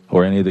Hook,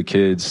 or any of the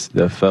kids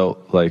that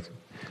felt like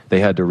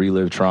they had to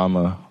relive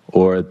trauma,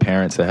 or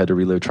parents that had to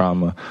relive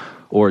trauma,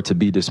 or to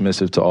be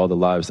dismissive to all the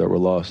lives that were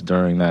lost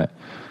during that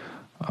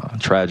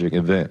tragic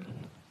event.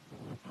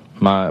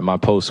 My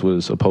post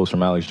was a post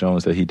from Alex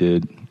Jones that he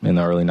did in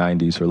the early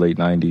 90s or late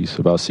 90s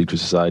about secret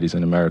societies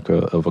in America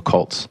of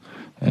occults,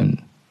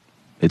 and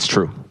it's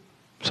true.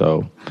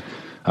 So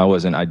I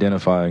wasn't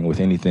identifying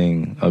with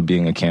anything of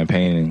being a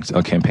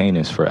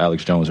campaignist for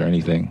Alex Jones or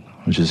anything.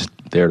 I was just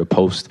there to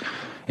post,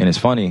 and it's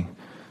funny,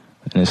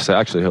 and it's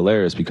actually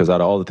hilarious because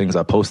out of all the things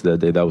I posted that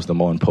day, that was the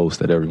one post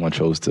that everyone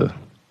chose to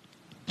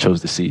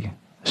see. It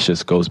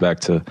just goes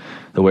back to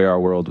the way our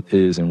world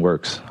is and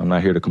works. I'm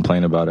not here to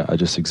complain about it. I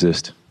just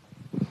exist.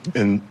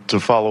 And to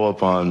follow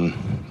up on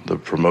the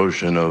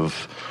promotion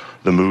of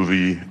the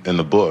movie and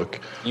the book.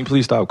 Can you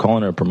please stop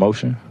calling it a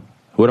promotion?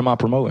 What am I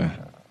promoting?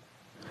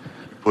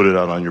 Put it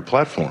out on your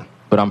platform.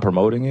 But I'm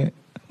promoting it?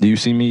 Do you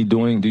see me in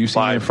front of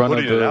By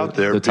putting it out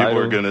there, people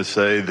are going to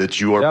say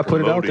that you are promoting. Yeah, I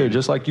put it out there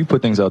just like you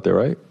put things out there,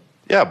 right?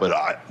 Yeah, but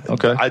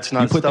it's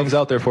not. You put things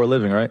out there for a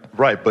living, right?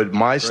 Right, but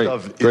my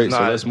stuff is not.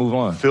 So let's move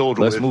on. Filled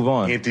with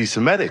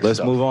anti-Semitic. Let's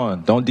stuff. move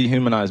on. Don't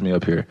dehumanize me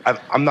up here.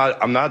 I'm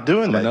not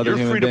doing that. Another You're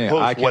human free being. to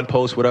post I can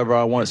post whatever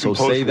I want. So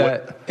say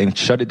that and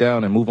shut it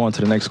down and move on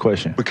to the next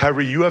question. But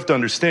Kyrie, you have to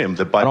understand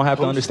that I don't have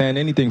to understand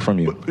anything from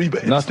you.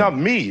 It's not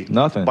me.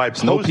 Nothing.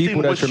 It's no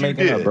people that you're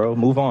making up, bro.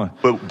 Move on.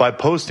 But by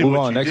posting move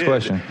what on. you Next did,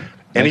 question.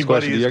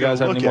 Anybody Do you guys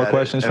have any more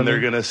questions? And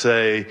they're going to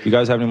say, "You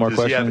guys have any more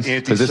questions?"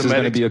 Because this is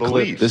going to be a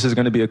clip. This is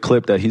going to be a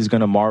clip that he's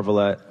going to marvel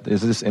at.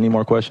 Is this any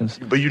more questions?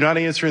 But you're not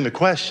answering the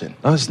question.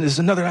 Oh, this is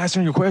another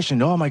answering your question.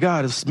 Oh my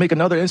God! Let's make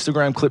another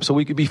Instagram clip so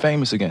we could be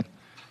famous again.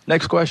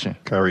 Next question.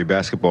 Kyrie,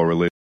 basketball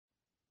related.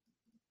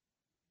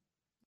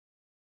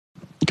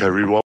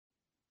 Kyrie, what?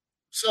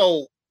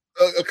 So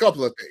a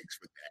couple of things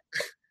with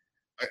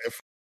that.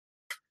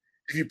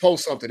 If you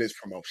post something, it's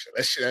promotion.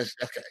 That's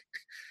okay.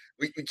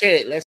 We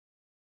can't. Let's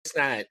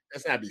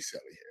not be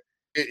silly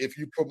here.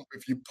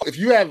 If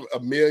you have a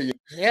million,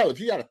 hell, if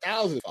you got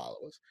 1,000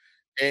 followers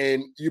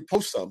and you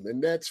post something,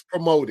 that's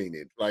promoting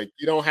it. Like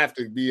you don't have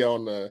to be you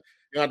don't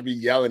have to be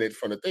yelling it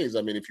from the things.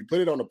 I mean, if you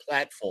put it on a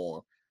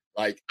platform,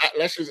 like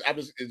let's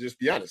just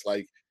be honest.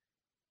 Like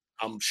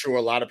I'm sure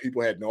a lot of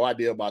people had no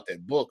idea about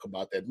that book,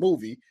 about that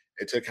movie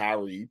until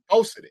Kyrie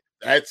posted it.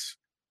 That's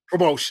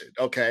promotion,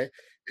 okay?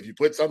 If you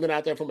put something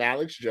out there from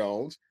Alex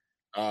Jones,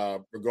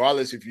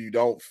 regardless if you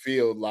don't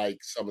feel like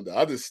some of the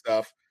other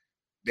stuff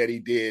that he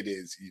did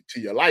is to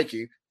your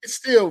liking, it's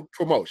still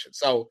promotion.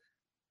 So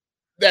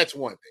that's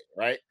one thing,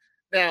 right?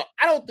 Now,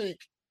 I don't think,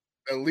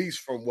 at least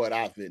from what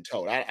I've been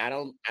told, I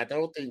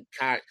don't think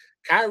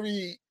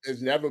Kyrie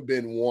has never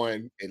been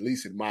one, at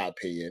least in my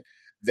opinion,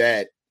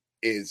 that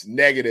is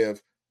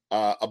negative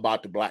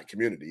about the Black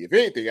community. If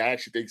anything, I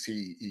actually think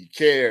he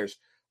cares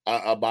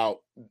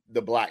about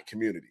the Black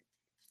community.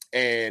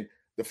 And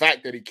the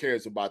fact that he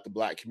cares about the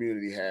Black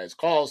community has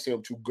caused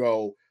him to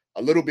go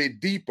a little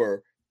bit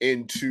deeper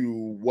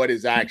into what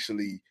is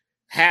actually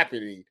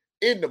happening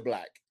in the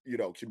Black,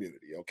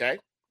 community. Okay.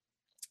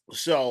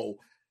 So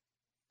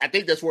I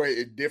think that's where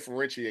it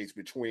differentiates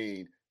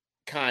between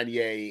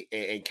Kanye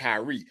and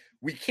Kyrie.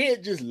 We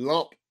can't just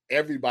lump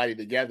everybody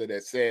together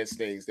that says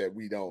things that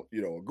we don't,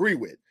 agree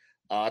with.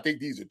 I think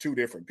these are two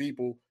different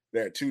people.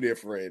 They're two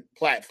different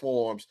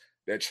platforms.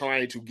 They're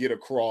trying to get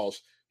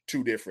across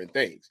two different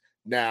things.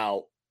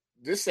 Now,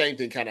 this same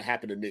thing kind of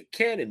happened to Nick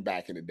Cannon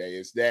back in the day,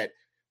 is that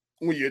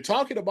when you're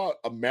talking about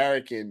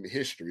American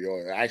history,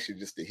 or actually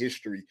just the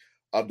history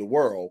of the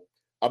world,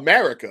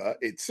 America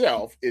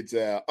itself, it's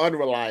an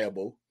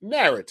unreliable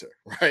narrator,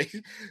 right?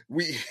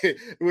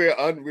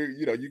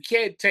 You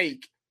can't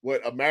take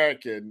what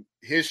American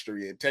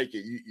history and take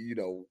it,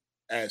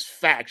 as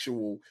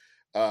factual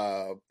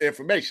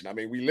information. I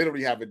mean, we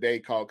literally have a day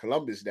called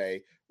Columbus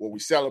Day where we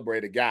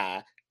celebrate a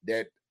guy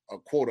that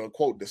quote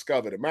unquote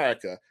discovered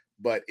America.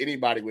 But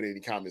anybody with any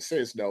common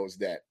sense knows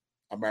that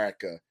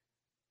America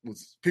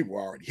people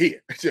were already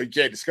here. So you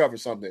can't discover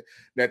something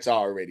that's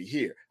already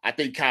here. I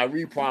think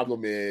Kyrie's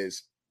problem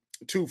is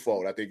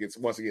twofold. I think it's,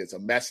 once again, it's a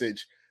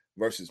message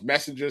versus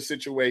messenger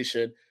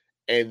situation.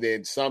 And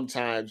then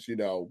sometimes,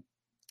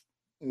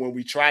 when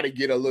we try to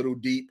get a little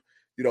deep,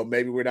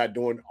 maybe we're not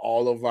doing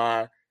all of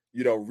our,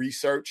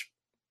 research.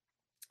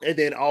 and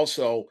then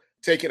also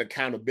taking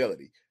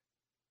accountability.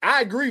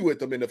 I agree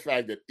with him in the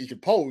fact that he can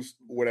post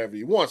whatever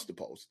he wants to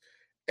post,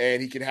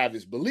 and he can have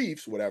his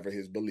beliefs, whatever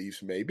his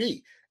beliefs may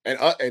be. And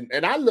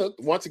I looked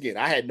once again.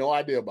 I had no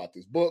idea about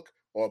this book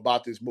or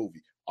about this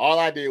movie. All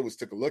I did was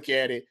took a look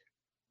at it,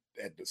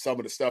 at some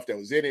of the stuff that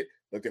was in it,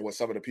 looked at what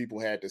some of the people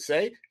had to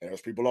say, and there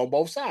was people on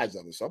both sides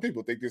of it. Some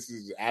people think this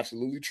is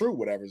absolutely true,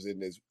 whatever's in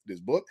this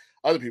book.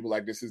 Other people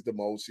like this is the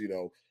most,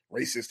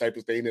 racist type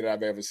of thing that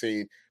I've ever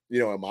seen,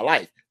 in my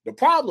life. The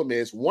problem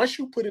is once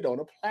you put it on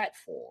a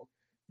platform,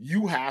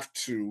 you have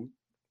to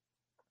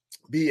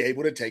be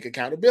able to take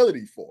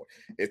accountability for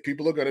it. If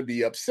people are going to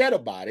be upset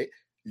about it,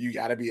 you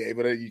got to be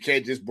able to, you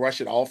can't just brush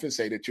it off and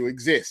say that you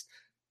exist.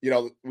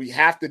 We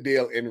have to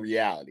deal in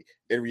reality.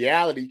 In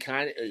reality,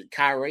 Kyrie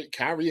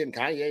and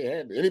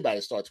Kanye, and anybody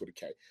that starts with a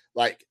K,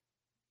 like,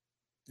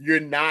 you're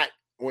not,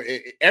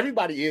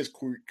 everybody is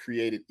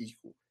created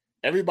equal.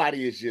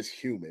 Everybody is just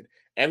human.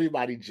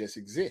 Everybody just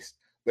exists.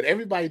 But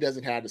everybody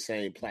doesn't have the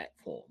same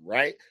platform,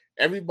 right?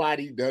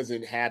 Everybody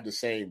doesn't have the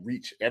same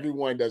reach.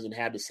 Everyone doesn't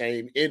have the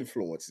same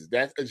influences.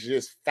 That's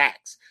just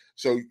facts.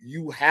 So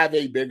you have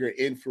a bigger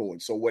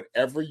influence. So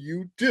whatever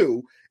you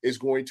do is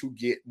going to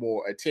get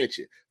more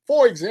attention.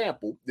 For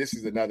example, this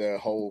is another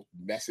whole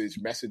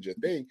messenger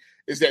thing,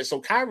 is that so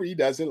Kyrie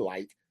doesn't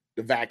like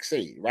the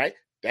vaccine, right?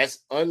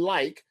 That's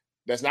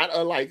not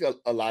unlike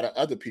a lot of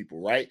other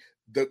people, right?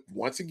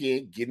 Once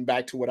again, getting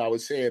back to what I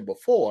was saying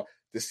before,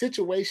 the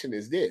situation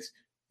is this.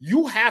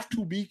 You have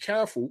to be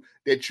careful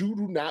that you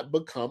do not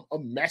become a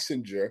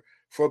messenger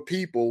for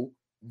people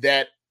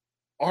that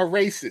are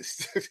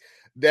racist,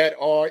 that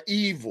are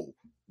evil,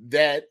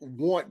 that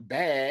want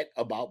bad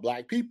about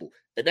Black people.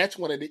 And that's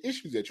one of the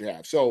issues that you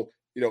have. So,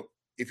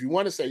 if you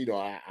want to say,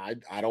 I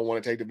don't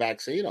want to take the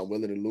vaccine, I'm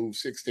willing to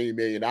lose $16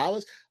 million.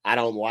 I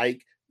don't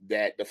like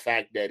that the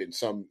fact that in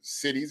some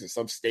cities and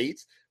some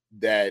states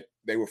that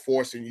they were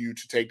forcing you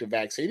to take the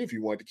vaccine if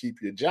you want to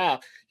keep your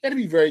job. You got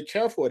to be very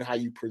careful in how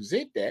you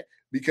present that,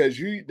 because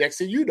next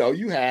thing you know,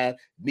 you have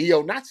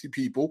neo-Nazi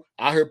people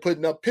out here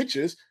putting up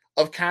pictures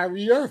of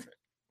Kyrie Irving,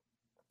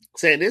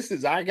 saying this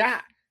is our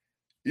guy.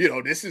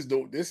 This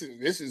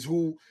is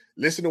who.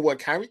 Listen to what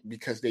Kyrie,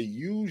 because they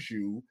use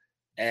you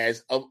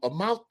as a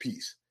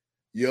mouthpiece,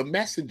 you're a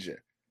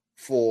messenger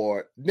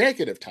for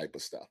negative type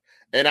of stuff.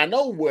 And I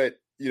know what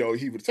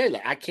he would say,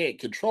 like, I can't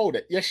control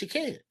that. Yes, you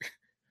can.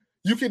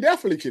 You can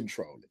definitely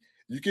control it.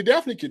 You can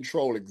definitely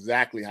control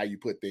exactly how you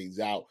put things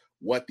out,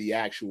 what the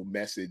actual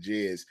message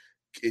is,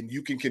 and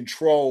you can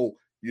control,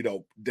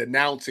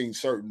 denouncing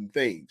certain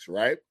things,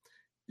 right?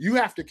 You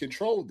have to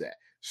control that.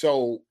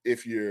 So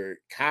if you're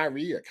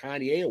Kyrie or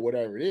Kanye or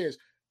whatever it is,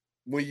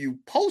 when you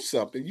post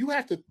something, you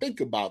have to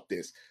think about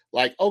this.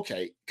 Like,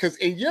 okay, because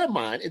in your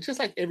mind, it's just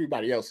like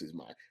everybody else's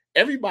mind.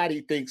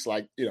 Everybody thinks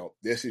like,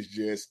 this is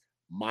just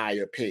my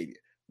opinion.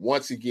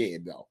 Once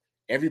again, though,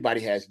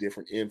 everybody has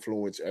different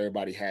influence.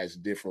 Everybody has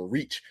different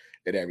reach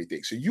and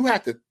everything. So you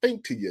have to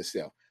think to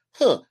yourself,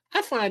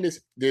 I find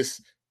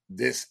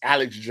this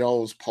Alex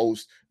Jones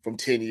post from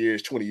 10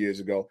 years, 20 years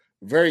ago,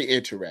 very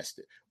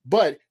interesting.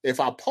 But if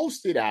I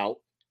post it out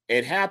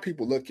and have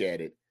people look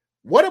at it,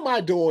 what am I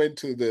doing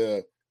to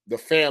the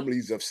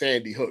families of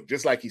Sandy Hook?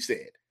 Just like he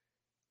said,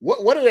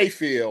 what do they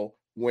feel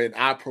when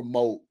I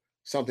promote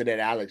something that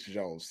Alex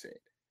Jones said?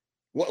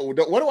 What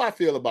do I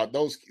feel about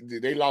those?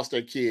 They lost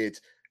their kids,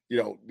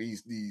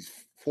 these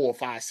 4,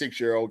 5,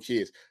 6-year-old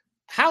kids.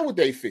 How would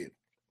they feel?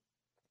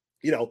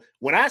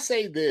 When I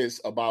say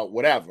this about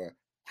whatever,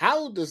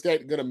 how does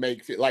that gonna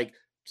make feel? Like,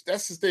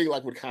 that's the thing,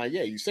 like with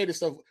Kanye, you say this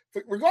stuff,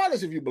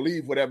 regardless if you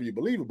believe whatever you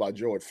believe about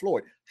George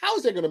Floyd, how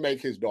is that gonna make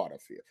his daughter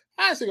feel?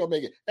 How is it gonna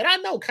make it? And I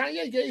know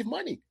Kanye gave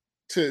money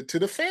to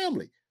the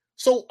family.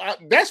 So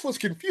that's what's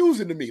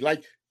confusing to me.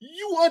 Like,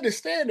 you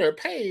understand their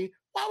pain.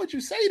 Why would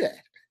you say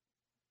that?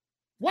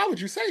 Why would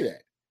you say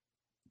that?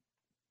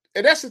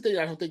 And that's the thing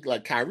I don't think,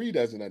 like, Kyrie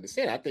doesn't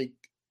understand. I think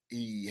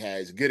he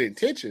has good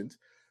intentions,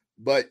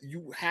 but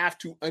you have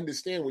to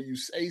understand when you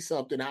say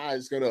something, how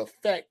it's going to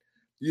affect,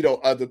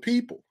 other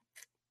people.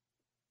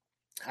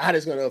 How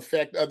it's going to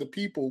affect other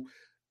people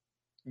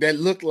that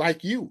look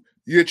like you.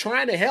 You're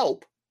trying to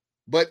help,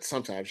 but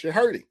sometimes you're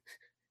hurting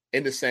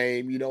in the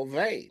same,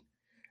 vein.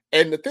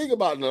 And the thing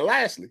about,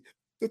 lastly,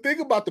 the thing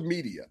about the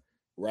media,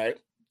 right?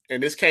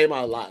 And this came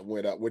out a lot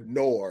with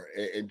Noor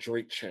and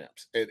Drink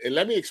Champs. And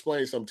let me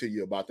explain something to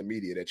you about the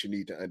media that you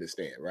need to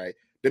understand, right?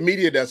 The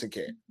media doesn't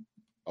care,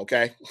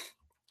 okay?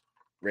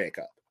 Red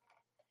Cup.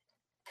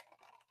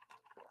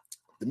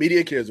 The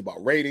media cares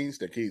about ratings.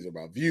 They cares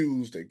about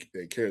views.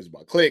 They cares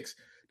about clicks.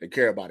 They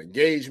care about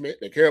engagement.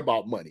 They care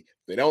about money.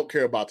 They don't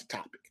care about the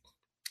topic,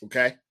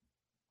 okay?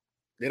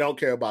 They don't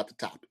care about the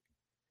topic,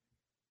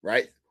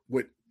 right?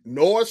 What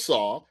Noor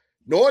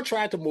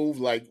tried to move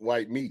like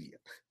white media,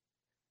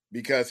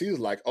 because he was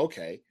like,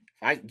 okay,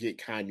 if I can get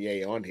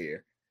Kanye on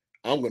here,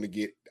 I'm going to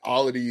get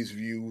all of these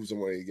views.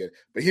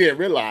 But he didn't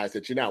realize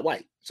that you're not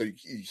white, so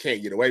you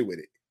can't get away with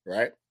it,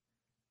 right?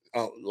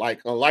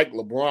 Unlike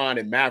LeBron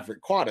and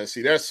Maverick Carter,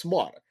 see, they're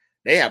smarter.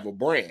 They have a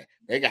brand.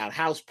 They got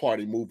house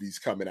party movies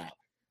coming out.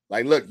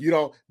 Like, look,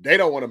 they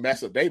don't want to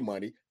mess up their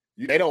money.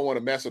 They don't want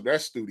to mess up their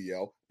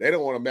studio. They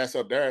don't want to mess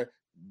up their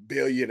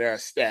billionaire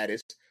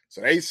status.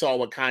 So they saw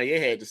what Kanye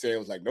had to say. It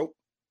was like, nope,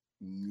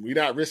 we're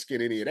not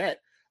risking any of that.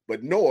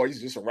 But Nor,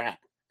 he's just a rapper,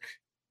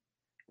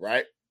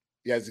 right?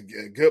 He has a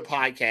good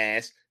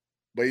podcast,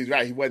 but he's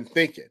right. He wasn't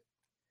thinking.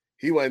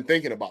 He wasn't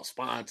thinking about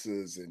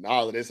sponsors and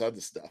all of this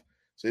other stuff.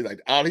 So he's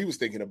like, all he was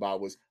thinking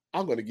about was,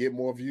 I'm going to get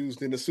more views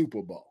than the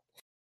Super Bowl.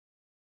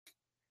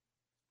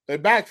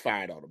 It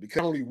backfired on him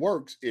because it only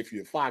works if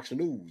you're Fox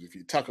News, if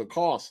you're Tucker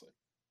Carlson.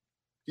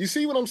 You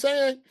see what I'm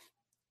saying?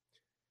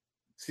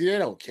 See, they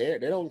don't care.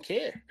 They don't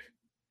care.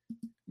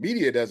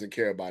 Media doesn't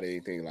care about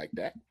anything like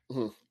that.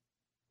 You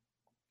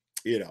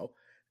know,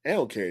 they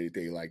don't care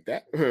anything like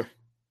that. You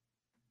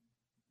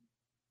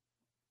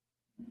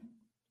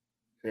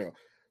know,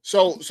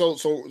 so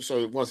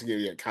once again,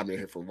 yeah, comment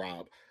here from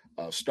Rob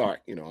Stark.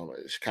 You know, I'm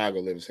a Chicago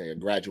living, saying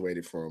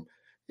graduated from,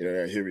 you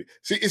know, here.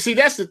 See,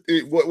 that's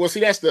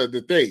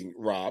the thing,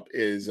 Rob,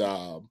 is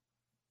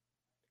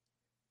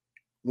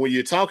when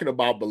you're talking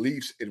about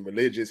beliefs in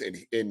religious and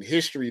in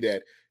history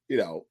that, you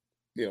know,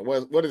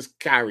 what is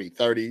Kyrie,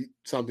 30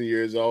 something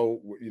years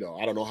old? You know,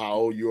 I don't know how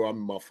old you are. I'm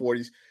in my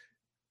 40s.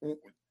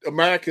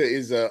 America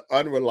is an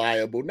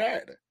unreliable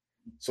narrative.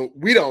 So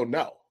we don't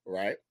know,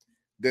 right?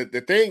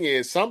 The thing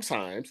is,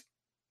 sometimes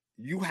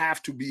you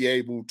have to be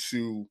able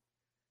to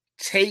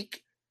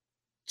take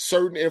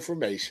certain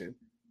information,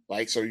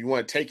 like, so you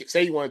want to take it,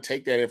 say you want to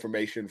take that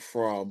information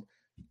from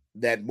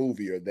that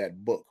movie or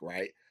that book,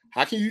 right?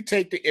 How can you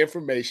take the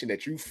information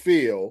that you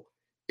feel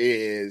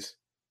is,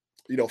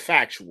 you know,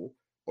 factual,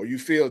 or you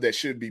feel that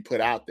should be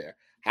put out there?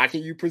 How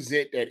can you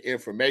present that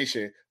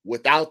information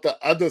without the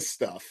other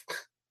stuff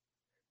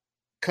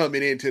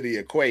coming into the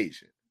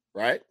equation,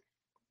 right?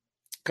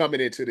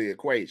 Coming into the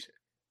equation.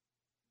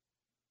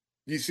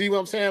 You see what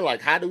I'm saying? Like,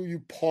 how do you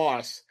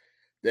parse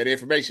that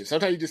information?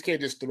 Sometimes you just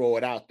can't just throw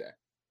it out there.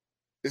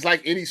 It's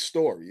like any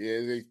story.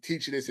 They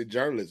teach you this in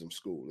journalism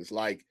school. It's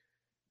like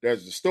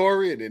there's the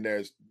story, and then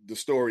there's the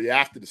story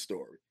after the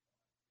story.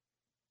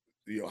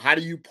 You know, how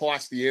do you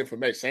parse the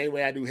information? Same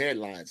way I do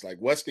headlines. Like,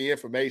 what's the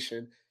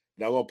information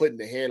that I'm going to put in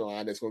the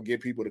headline that's going to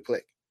get people to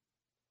click?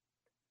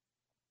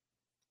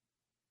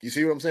 You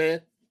see what I'm saying?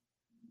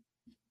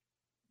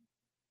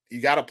 You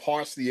got to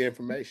parse the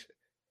information.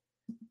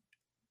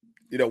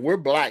 You know, we're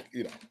black,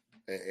 you know,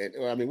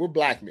 and I mean, we're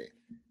black men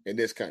in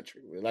this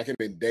country. We're like an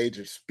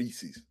endangered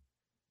species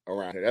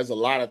around here. There's a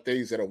lot of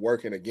things that are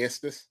working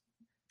against us.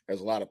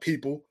 There's a lot of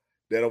people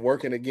that are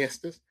working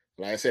against us.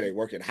 Like I said, they're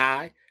working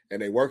high and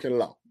they're working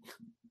low.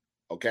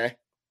 Okay?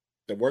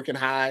 They're working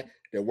high,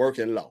 they're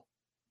working low.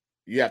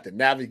 You have to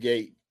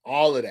navigate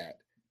all of that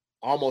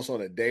almost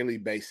on a daily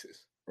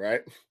basis,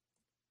 right?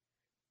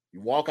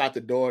 You walk out the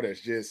door,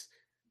 there's just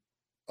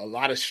a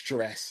lot of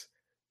stress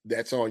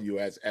that's on you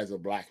as a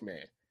black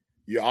man.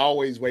 You're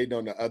always waiting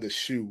on the other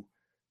shoe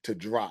to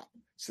drop.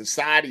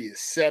 Society is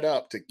set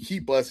up to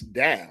keep us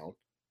down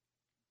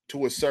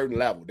to a certain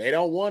level. They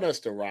don't want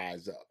us to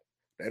rise up.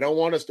 They don't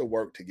want us to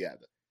work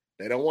together.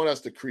 They don't want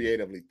us to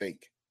creatively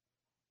think.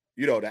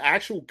 You know, the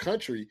actual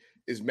country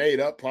is made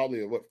up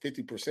probably of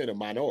 50% of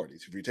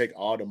minorities. If you take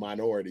all the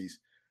minorities,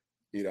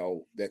 you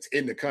know, that's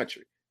in the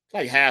country, it's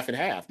like half and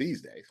half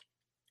these days.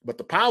 But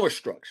the power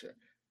structure,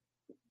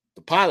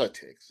 the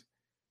politics,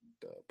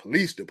 the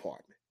police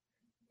department,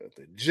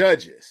 the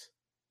judges,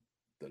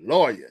 the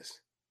lawyers,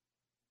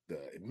 the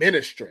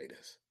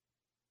administrators,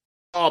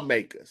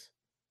 lawmakers,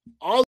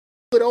 all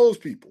of those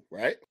people,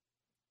 right?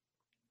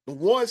 The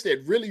ones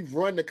that really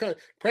run the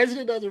country.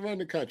 President doesn't run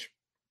the country,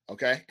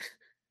 okay?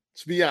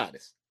 Let's be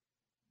honest.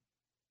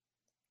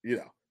 You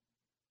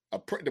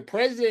know, the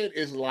president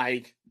is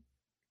like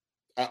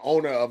an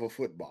owner of a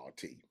football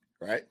team,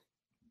 right?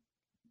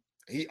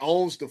 He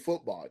owns the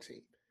football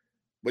team.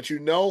 But you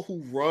know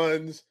who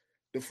runs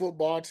the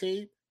football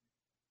team?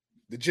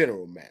 The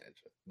general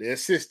manager, the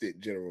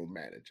assistant general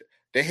manager,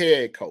 the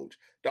head coach,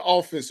 the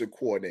offensive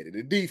coordinator,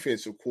 the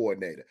defensive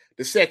coordinator,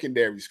 the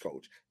secondaries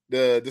coach,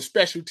 the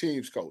special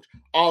teams coach,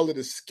 all of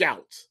the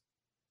scouts.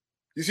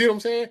 You see what I'm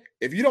saying?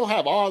 If you don't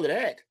have all of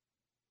that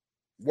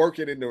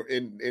working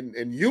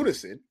in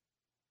unison,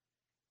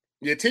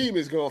 your team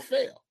is going to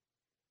fail.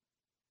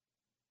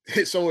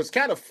 So it's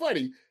kind of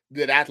funny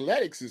that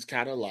athletics is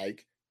kind of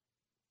like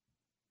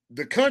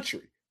the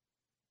country.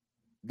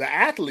 The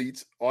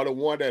athletes are the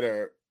one that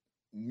are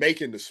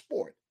making the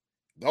sport.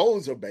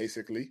 Those are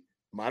basically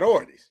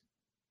minorities.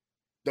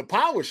 The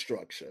power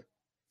structure,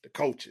 the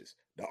coaches,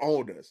 the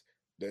owners,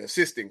 the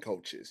assistant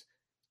coaches,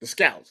 the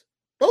scouts,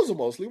 those are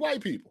mostly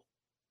white people.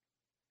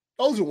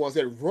 Those are the ones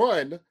that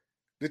run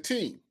the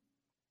team.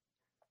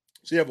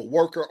 So you have a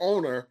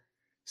worker-owner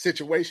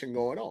situation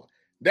going on.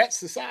 That's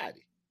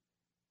society.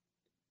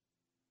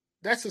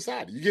 That's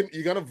society.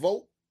 You're going to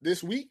vote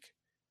this week?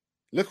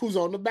 Look who's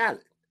on the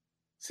ballot.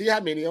 See how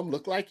many of them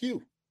look like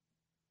you.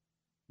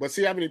 But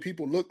see how many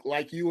people look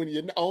like you in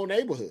your own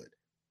neighborhood.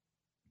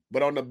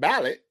 But on the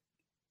ballot,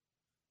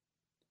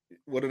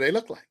 what do they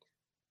look like?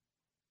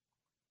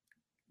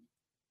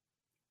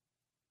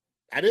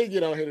 I didn't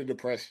get on here to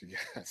depress you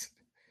guys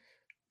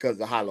because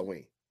of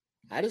Halloween.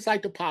 I just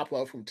like to pop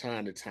up from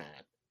time to time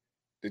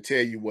to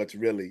tell you what's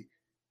really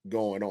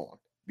going on.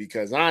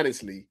 Because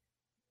honestly,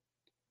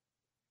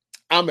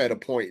 I'm at a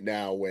point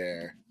now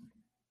where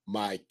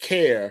my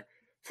care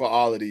for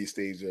all of these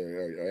things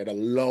are at a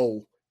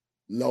low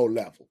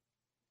level.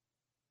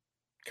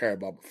 Care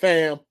about my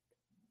fam,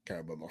 care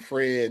about my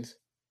friends,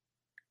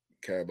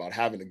 care about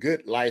having a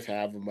good life,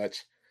 however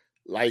much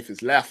life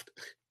is left.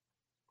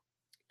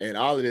 And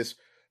all of this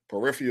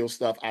peripheral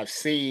stuff I've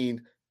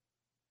seen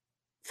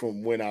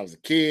from when I was a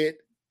kid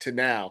to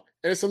now.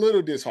 And it's a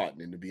little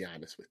disheartening, to be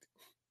honest with you.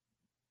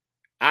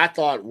 I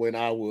thought when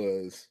I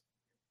was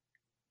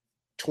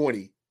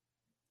 20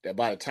 that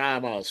by the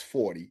time I was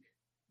 40,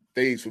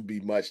 things would be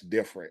much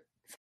different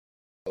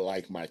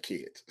like my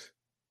kids.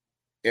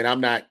 And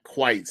I'm not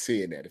quite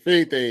seeing that. If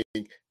anything,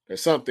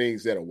 there's some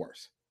things that are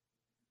worse.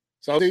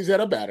 Some things that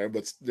are better,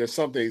 but there's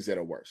some things that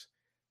are worse.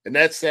 And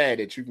that's sad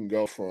that you can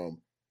go from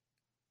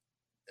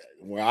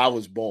where I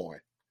was born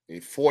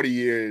and 40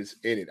 years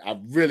in it. I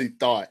really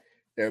thought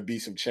there would be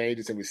some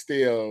changes, and we're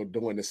still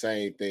doing the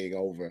same thing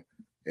over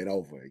and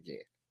over again.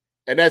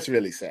 And that's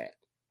really sad.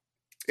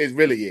 It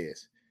really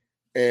is.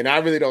 And I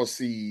really don't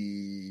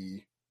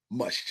see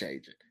much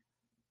changing.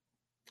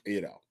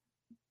 You know,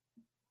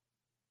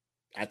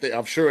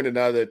 I'm sure in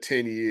another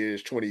 10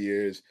 years, 20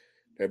 years,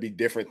 there'll be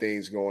different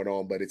things going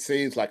on, but it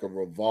seems like a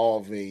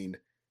revolving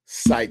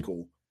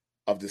cycle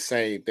of the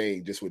same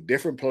thing, just with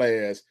different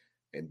players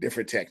and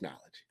different technology.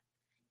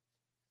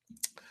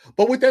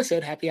 But with that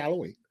said, happy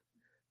Halloween.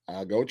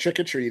 Go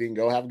trick-or-treating,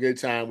 go have a good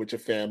time with your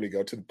family,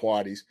 go to the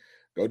parties,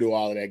 go do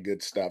all of that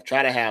good stuff.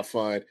 Try to have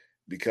fun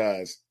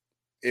because,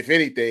 if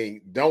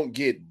anything, don't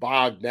get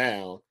bogged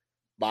down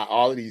by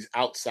all of these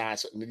outside.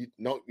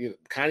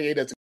 Kanye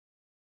doesn't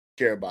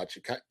care about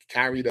you.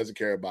 Kyrie doesn't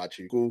care about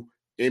you. Cool.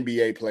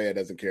 NBA player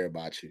doesn't care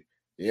about you.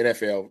 The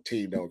NFL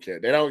team don't care.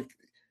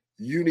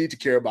 You need to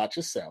care about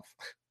yourself,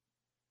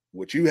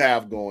 what you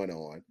have going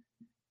on,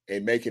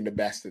 and making the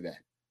best of that.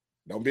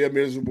 Don't be a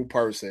miserable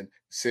person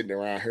sitting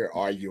around here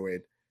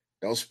arguing.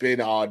 Don't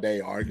spend all day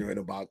arguing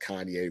about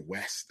Kanye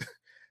West.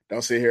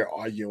 Don't sit here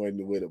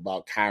arguing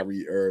about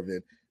Kyrie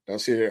Irving. Don't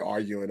sit here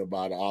arguing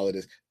about all of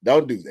this.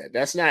 Don't do that.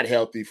 That's not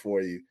healthy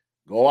for you.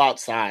 Go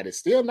outside. It's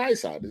still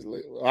nice out.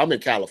 I'm in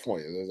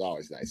California. It's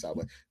always nice out.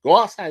 But go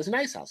outside. It's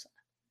nice outside.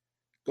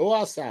 Go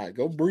outside.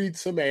 Go breathe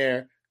some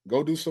air.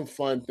 Go do some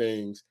fun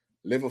things.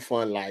 Live a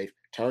fun life.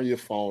 Turn your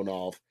phone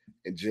off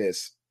and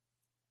just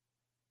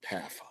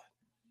have fun.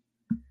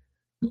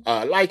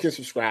 Like and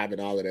subscribe and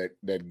all of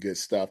that good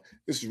stuff.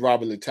 This is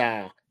Robert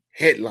Littal.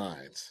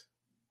 Headlines.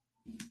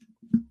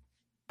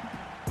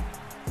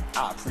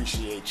 I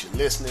appreciate you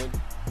listening.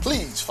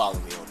 Please follow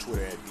me on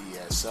Twitter at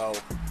BSO,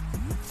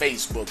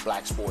 Facebook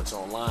Black Sports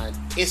Online,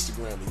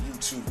 Instagram and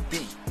YouTube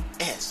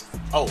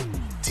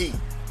BSOTV.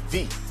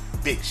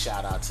 Big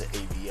shout out to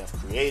ABF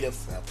Creative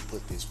for helping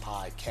put this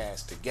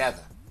podcast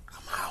together.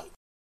 I'm out.